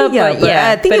 whatever,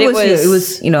 I think it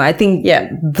was I think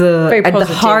very at the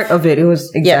positive. heart of it was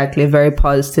exactly very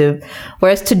positive.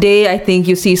 Whereas today, I think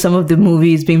you see some of the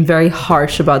movies being very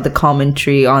harsh about the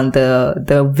commentary on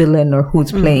the villain or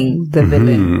who's playing the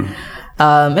villain,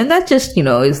 and that just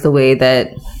is the way that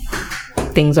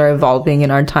things are evolving in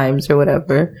our times or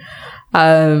whatever.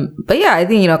 But yeah, I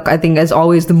think as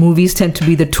always, the movies tend to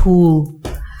be the tool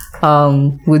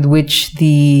with which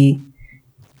the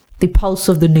pulse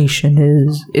of the nation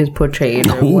is portrayed,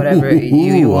 or whatever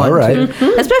you want all right.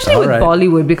 to. Especially with right.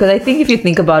 Bollywood, because I think if you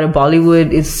think about it,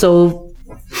 Bollywood is so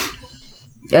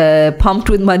pumped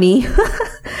with money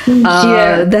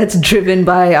that's driven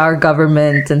by our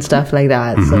government and stuff like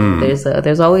that. So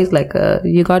there's always like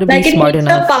you got to be Like smart it's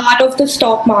enough. a part of the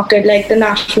stock market, like the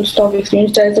national stock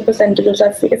exchange. There is a percentages,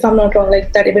 if I'm not wrong,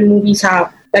 like that even movies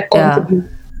have that contribute.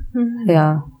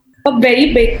 Yeah. A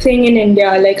very big thing in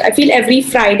India. Like I feel every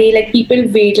Friday, like people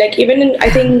wait. Like even I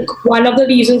think one of the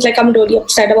reasons like I'm really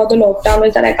upset about the lockdown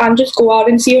is that I can't just go out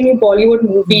and see a new Bollywood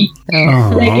movie.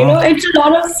 Like it's a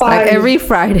lot of fun. Like every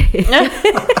Friday.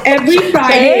 Every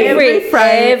Friday. Every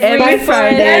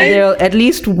Friday, at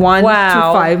least 1 to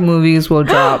 5 movies will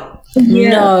drop.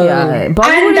 Yeah.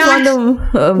 Bollywood is one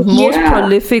of the most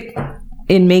prolific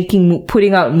in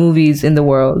putting out movies in the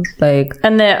world. Like,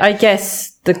 and I guess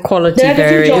the quality There are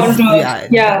varies. different genres.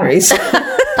 varies.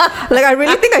 Like, I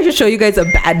really think I should show you guys a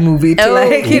bad movie to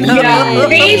Basically.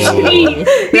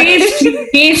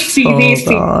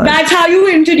 God. That's how you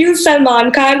introduce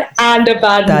Salman Khan and a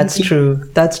bad movie.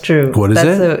 That's true. What is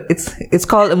it? It's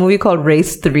called a movie called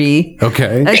Race 3.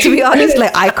 Okay. And to be honest,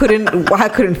 like I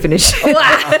couldn't finish it.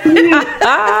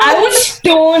 I was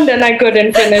stoned and I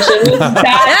couldn't finish it. It was that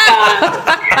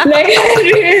bad. Like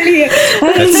really.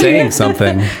 That's saying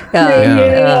something.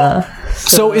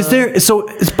 So is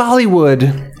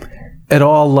Bollywood at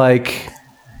all like,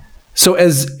 so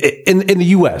as in the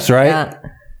US, right? Yeah.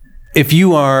 If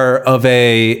you are of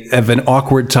an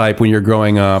awkward type when you're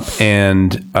growing up,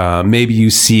 and maybe you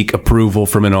seek approval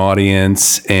from an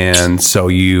audience, and so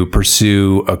you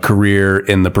pursue a career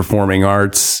in the performing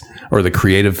arts or the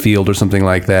creative field or something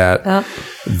like that,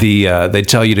 they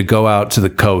tell you to go out to the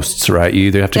coasts, right? You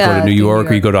either have to go to New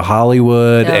York or you go to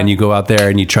Hollywood, and you go out there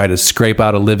and you try to scrape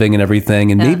out a living and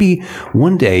everything, and maybe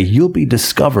one day you'll be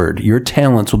discovered, your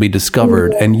talents will be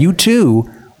discovered, and you too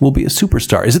will be a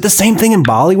superstar. Is it the same thing in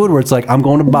Bollywood where it's like, I'm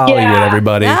going to Bollywood,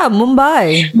 everybody? Yeah,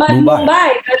 Mumbai. But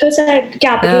Mumbai, as I said,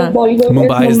 capital of Bollywood.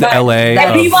 Mumbai is the LA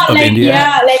of India.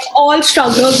 Yeah, like all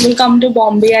strugglers will come to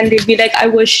Bombay and they'll be like, I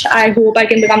hope I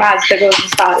can become as big as a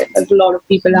star as a lot of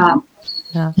people have.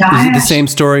 Yeah. Is it the same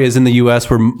story as in the US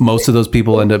where most of those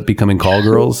people end up becoming call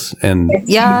girls and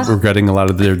regretting a lot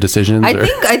of their decisions?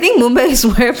 I think Mumbai is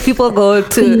where people go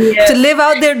to live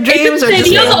out their dreams or just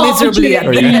city of live miserably.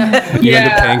 Or you end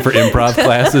up paying for improv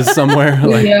classes somewhere?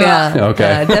 Like,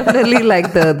 okay. Definitely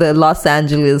like the Los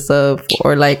Angeles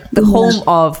or like the home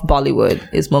of Bollywood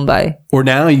is Mumbai. Or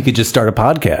now you could just start a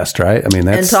podcast, right? I mean,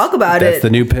 that's And talk about that's it. the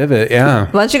new pivot. Yeah.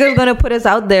 Vanshika's going to put us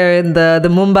out there in the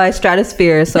Mumbai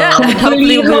stratosphere. So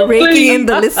hopefully we're raking in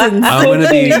the listens.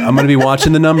 I'm gonna be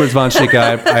watching the numbers,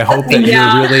 Vanshika. I hope that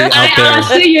you're really out I there.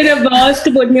 asked the universe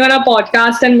to put me on a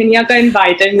podcast and Minyaka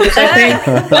invited me. So I think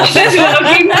this is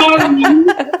working for me.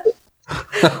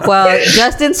 Well,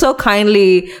 Justin so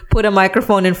kindly put a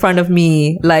microphone in front of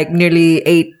me like nearly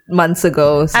 8 months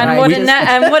ago. So And what a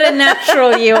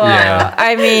natural you are. Yeah.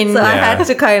 I mean, I had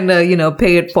to kind of,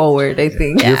 pay it forward, I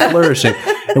think. You're flourishing,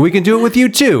 and we can do it with you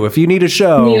too. If you need a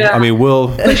show, Yeah. I mean,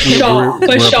 For sure.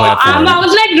 I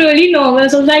was like really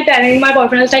nervous. I was like telling my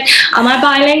boyfriend, I was like, am I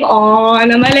piling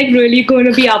on? Am I like really going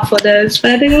to be up for this?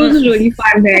 But I think it was a really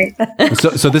fun thing.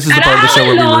 So this is the And part of the show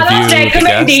where we I have a lot of review the guests.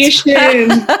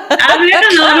 recommendations. I've read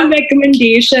a lot of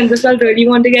recommendations because I really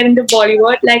want to get into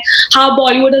Bollywood, like how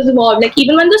Bollywood has evolved. Like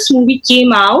even when this movie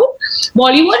came out,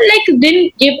 Bollywood like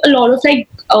didn't give a lot of like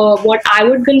what I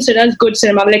would consider as good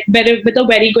cinema, like better with a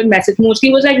very good message. Mostly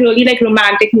was like really like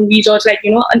romantic movies or it's like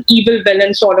an evil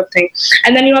villain sort of thing.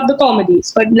 And then you have the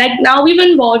comedies. But like now we've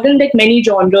involved in like many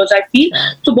genres, I feel.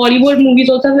 So Bollywood movies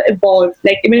also have evolved.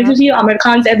 Like even if you see Amir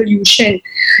Khan's evolution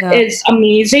is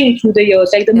amazing through the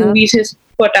years. Like the movies he's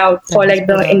put out for like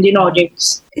the Indian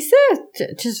audience. is there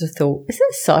just a thought? Is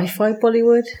there sci-fi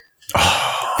Bollywood?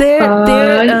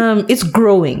 It's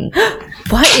growing.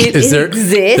 What? It There's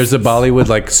exists? a Bollywood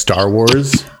like Star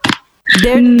Wars.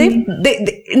 They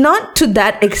not to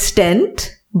that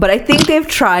extent, but I think they've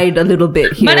tried a little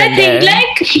bit here. But I and think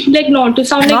there. like not to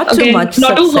sound Not like too again, much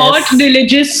not to success. hurt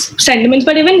religious sentiments,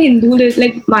 but even Hindu there's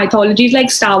like mythology is like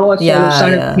Star Wars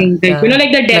sort of thing. Like,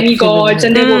 like the demigods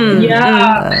and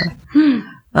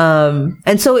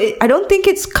And so I don't think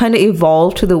it's kind of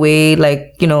evolved to the way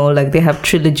like they have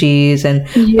trilogies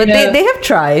but they have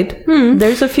tried.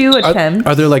 There's a few attempts.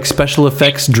 Are there like special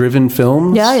effects driven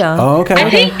films? Yeah. Oh, okay. I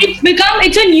think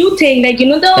it's a new thing. Like,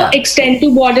 the extent to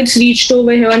what it's reached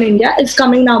over here in India is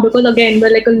coming now because again,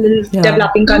 we're like a little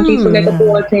developing country, so like a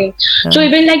poor thing. So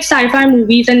even like sci-fi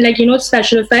movies and like,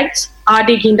 special effects are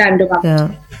taking time to come.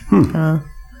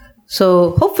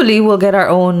 So hopefully we'll get our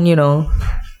own,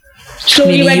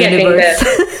 Slowly we're getting there.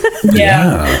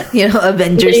 Yeah.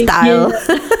 Avengers style.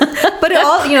 But it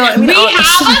all, We have a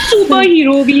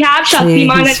superhero. We have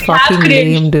Shaktiman and he's we have fucking Krish.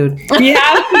 lame, dude. We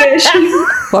have Krish.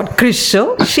 What, Krish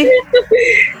show?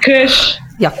 Krish.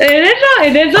 Yeah.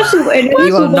 It is a super.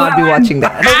 You will not be watching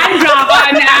that.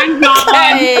 And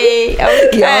Ravan. Hey,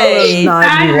 You will not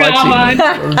be And watching.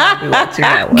 Ravan. You will not be watching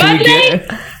that one.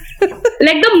 But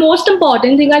like the most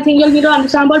important thing I think you'll need to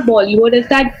understand about Bollywood is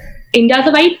that India is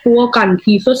a very poor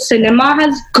country, so cinema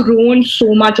has grown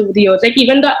so much over the years. Like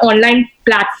even the online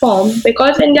platform,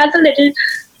 because India's a little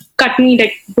like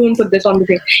don't put this on the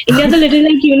thing. India's a little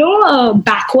like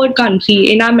backward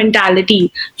country in our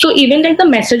mentality. So even like the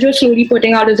message we're slowly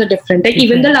putting out is a different. Like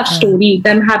even the love story,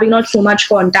 them having not so much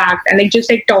contact and like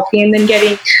just like talking and then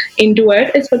getting into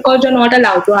it, it's because you're not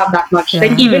allowed to have that much.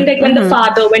 Like even like when the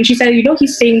father, when she said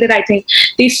he's saying the right thing,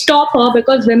 they stop her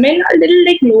because women are a little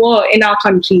like lower in our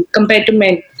country compared to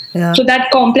men. So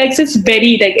that complex is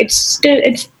very like it's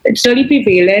really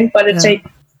prevalent, but it's like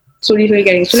slowly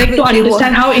getting so like to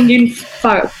understand how Indian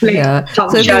So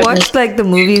if you watch like the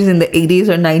movies in the 80s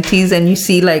or 90s and you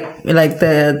see like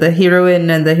the heroine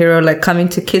and the hero like coming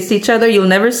to kiss each other, you'll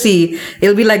never see,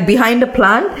 it'll be like behind a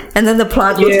plant and then the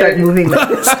plant will start moving like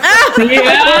this.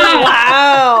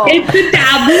 wow. It's a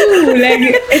taboo. Like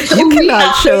it's You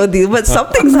cannot show these, but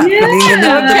something's happening and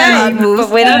then the plant moves. But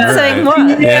we're not saying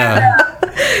what. Yeah.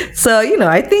 So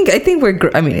I think we're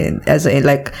as a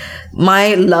like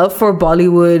my love for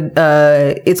Bollywood,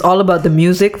 it's all about the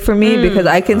music for me because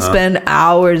I can spend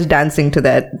hours dancing to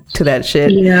that shit.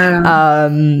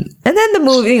 And then the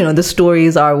movie, the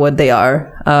stories are what they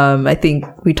are. I think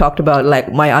we talked about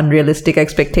like my unrealistic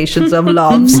expectations of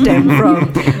love stem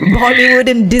from Bollywood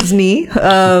and Disney.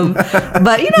 But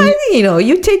I think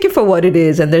you take it for what it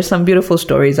is, and there's some beautiful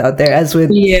stories out there, as with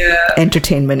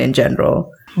entertainment in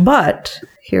general. But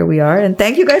here we are, and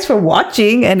thank you guys for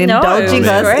watching and indulging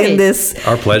us in this.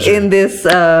 Our pleasure. In this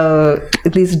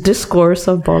discourse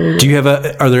of Bollywood. Do you have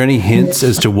are there any hints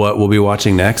as to what we'll be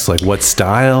watching next? Like what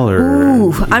style or?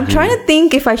 Ooh, I'm trying to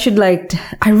think if I should I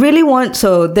really want.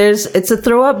 So it's a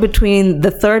throw up between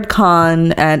The Third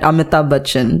Khan and Amitabh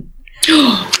Bachchan.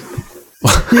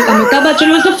 Amitabh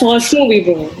Bachchan was the first movie,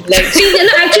 bro. Like,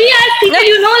 actually,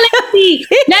 I think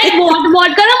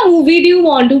what kind of movie do you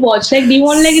want to watch? Like, do you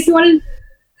want if you want?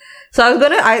 So I was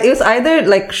it was either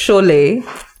like Sholay.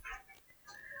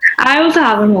 I also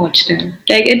haven't watched it.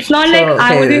 Like, it's not like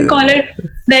I wouldn't call it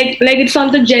like it's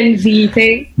not the Gen Z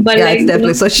thing, but Yeah, like it's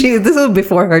definitely. So this was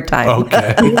before her time.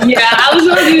 Okay. yeah, I was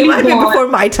not It really might be born. before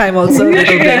my time also a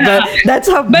little bit, but that's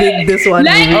how big this one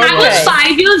Like movie I was was.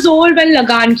 5 years old when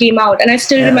Lagan came out, and I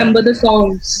still remember the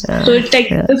songs. So it's like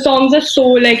the songs are so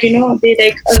like they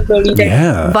like are really like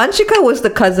Yeah. Vanshika was the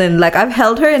cousin. Like I've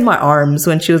held her in my arms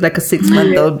when she was like a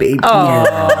 6-month-old baby.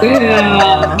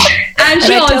 yeah. And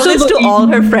she And I tell also this to all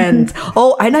her friends.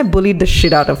 Oh, and I bullied the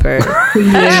shit out of her.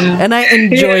 And I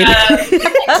enjoyed it.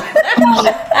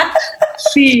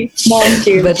 See, mom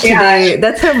came. But today,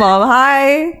 that's her mom.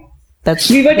 Hi. That's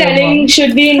We were her telling, mom.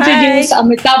 should we introduce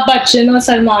Amitabh Bachchan or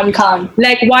Salman Khan?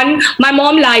 Like my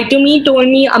mom lied to me, told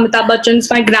me Amitabh Bachchan's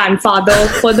my grandfather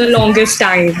for the longest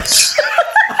time.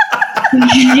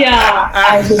 Yeah.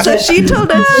 I was So she told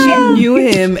us she knew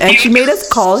him and she made us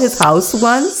call his house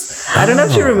once. I don't know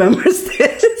if she remembers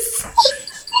this.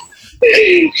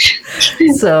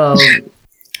 So,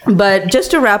 but just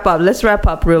to wrap up, let's wrap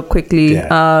up real quickly.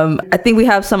 Yeah. I think we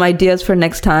have some ideas for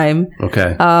next time.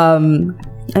 Okay.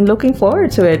 I'm looking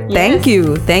forward to it. Thank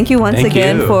you once Thank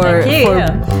again you. for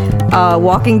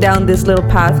walking down this little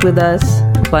path with us.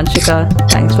 Vanshika,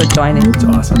 thanks for joining. It's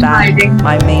awesome. Back,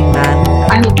 my main man.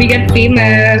 I hope we get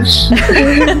famous.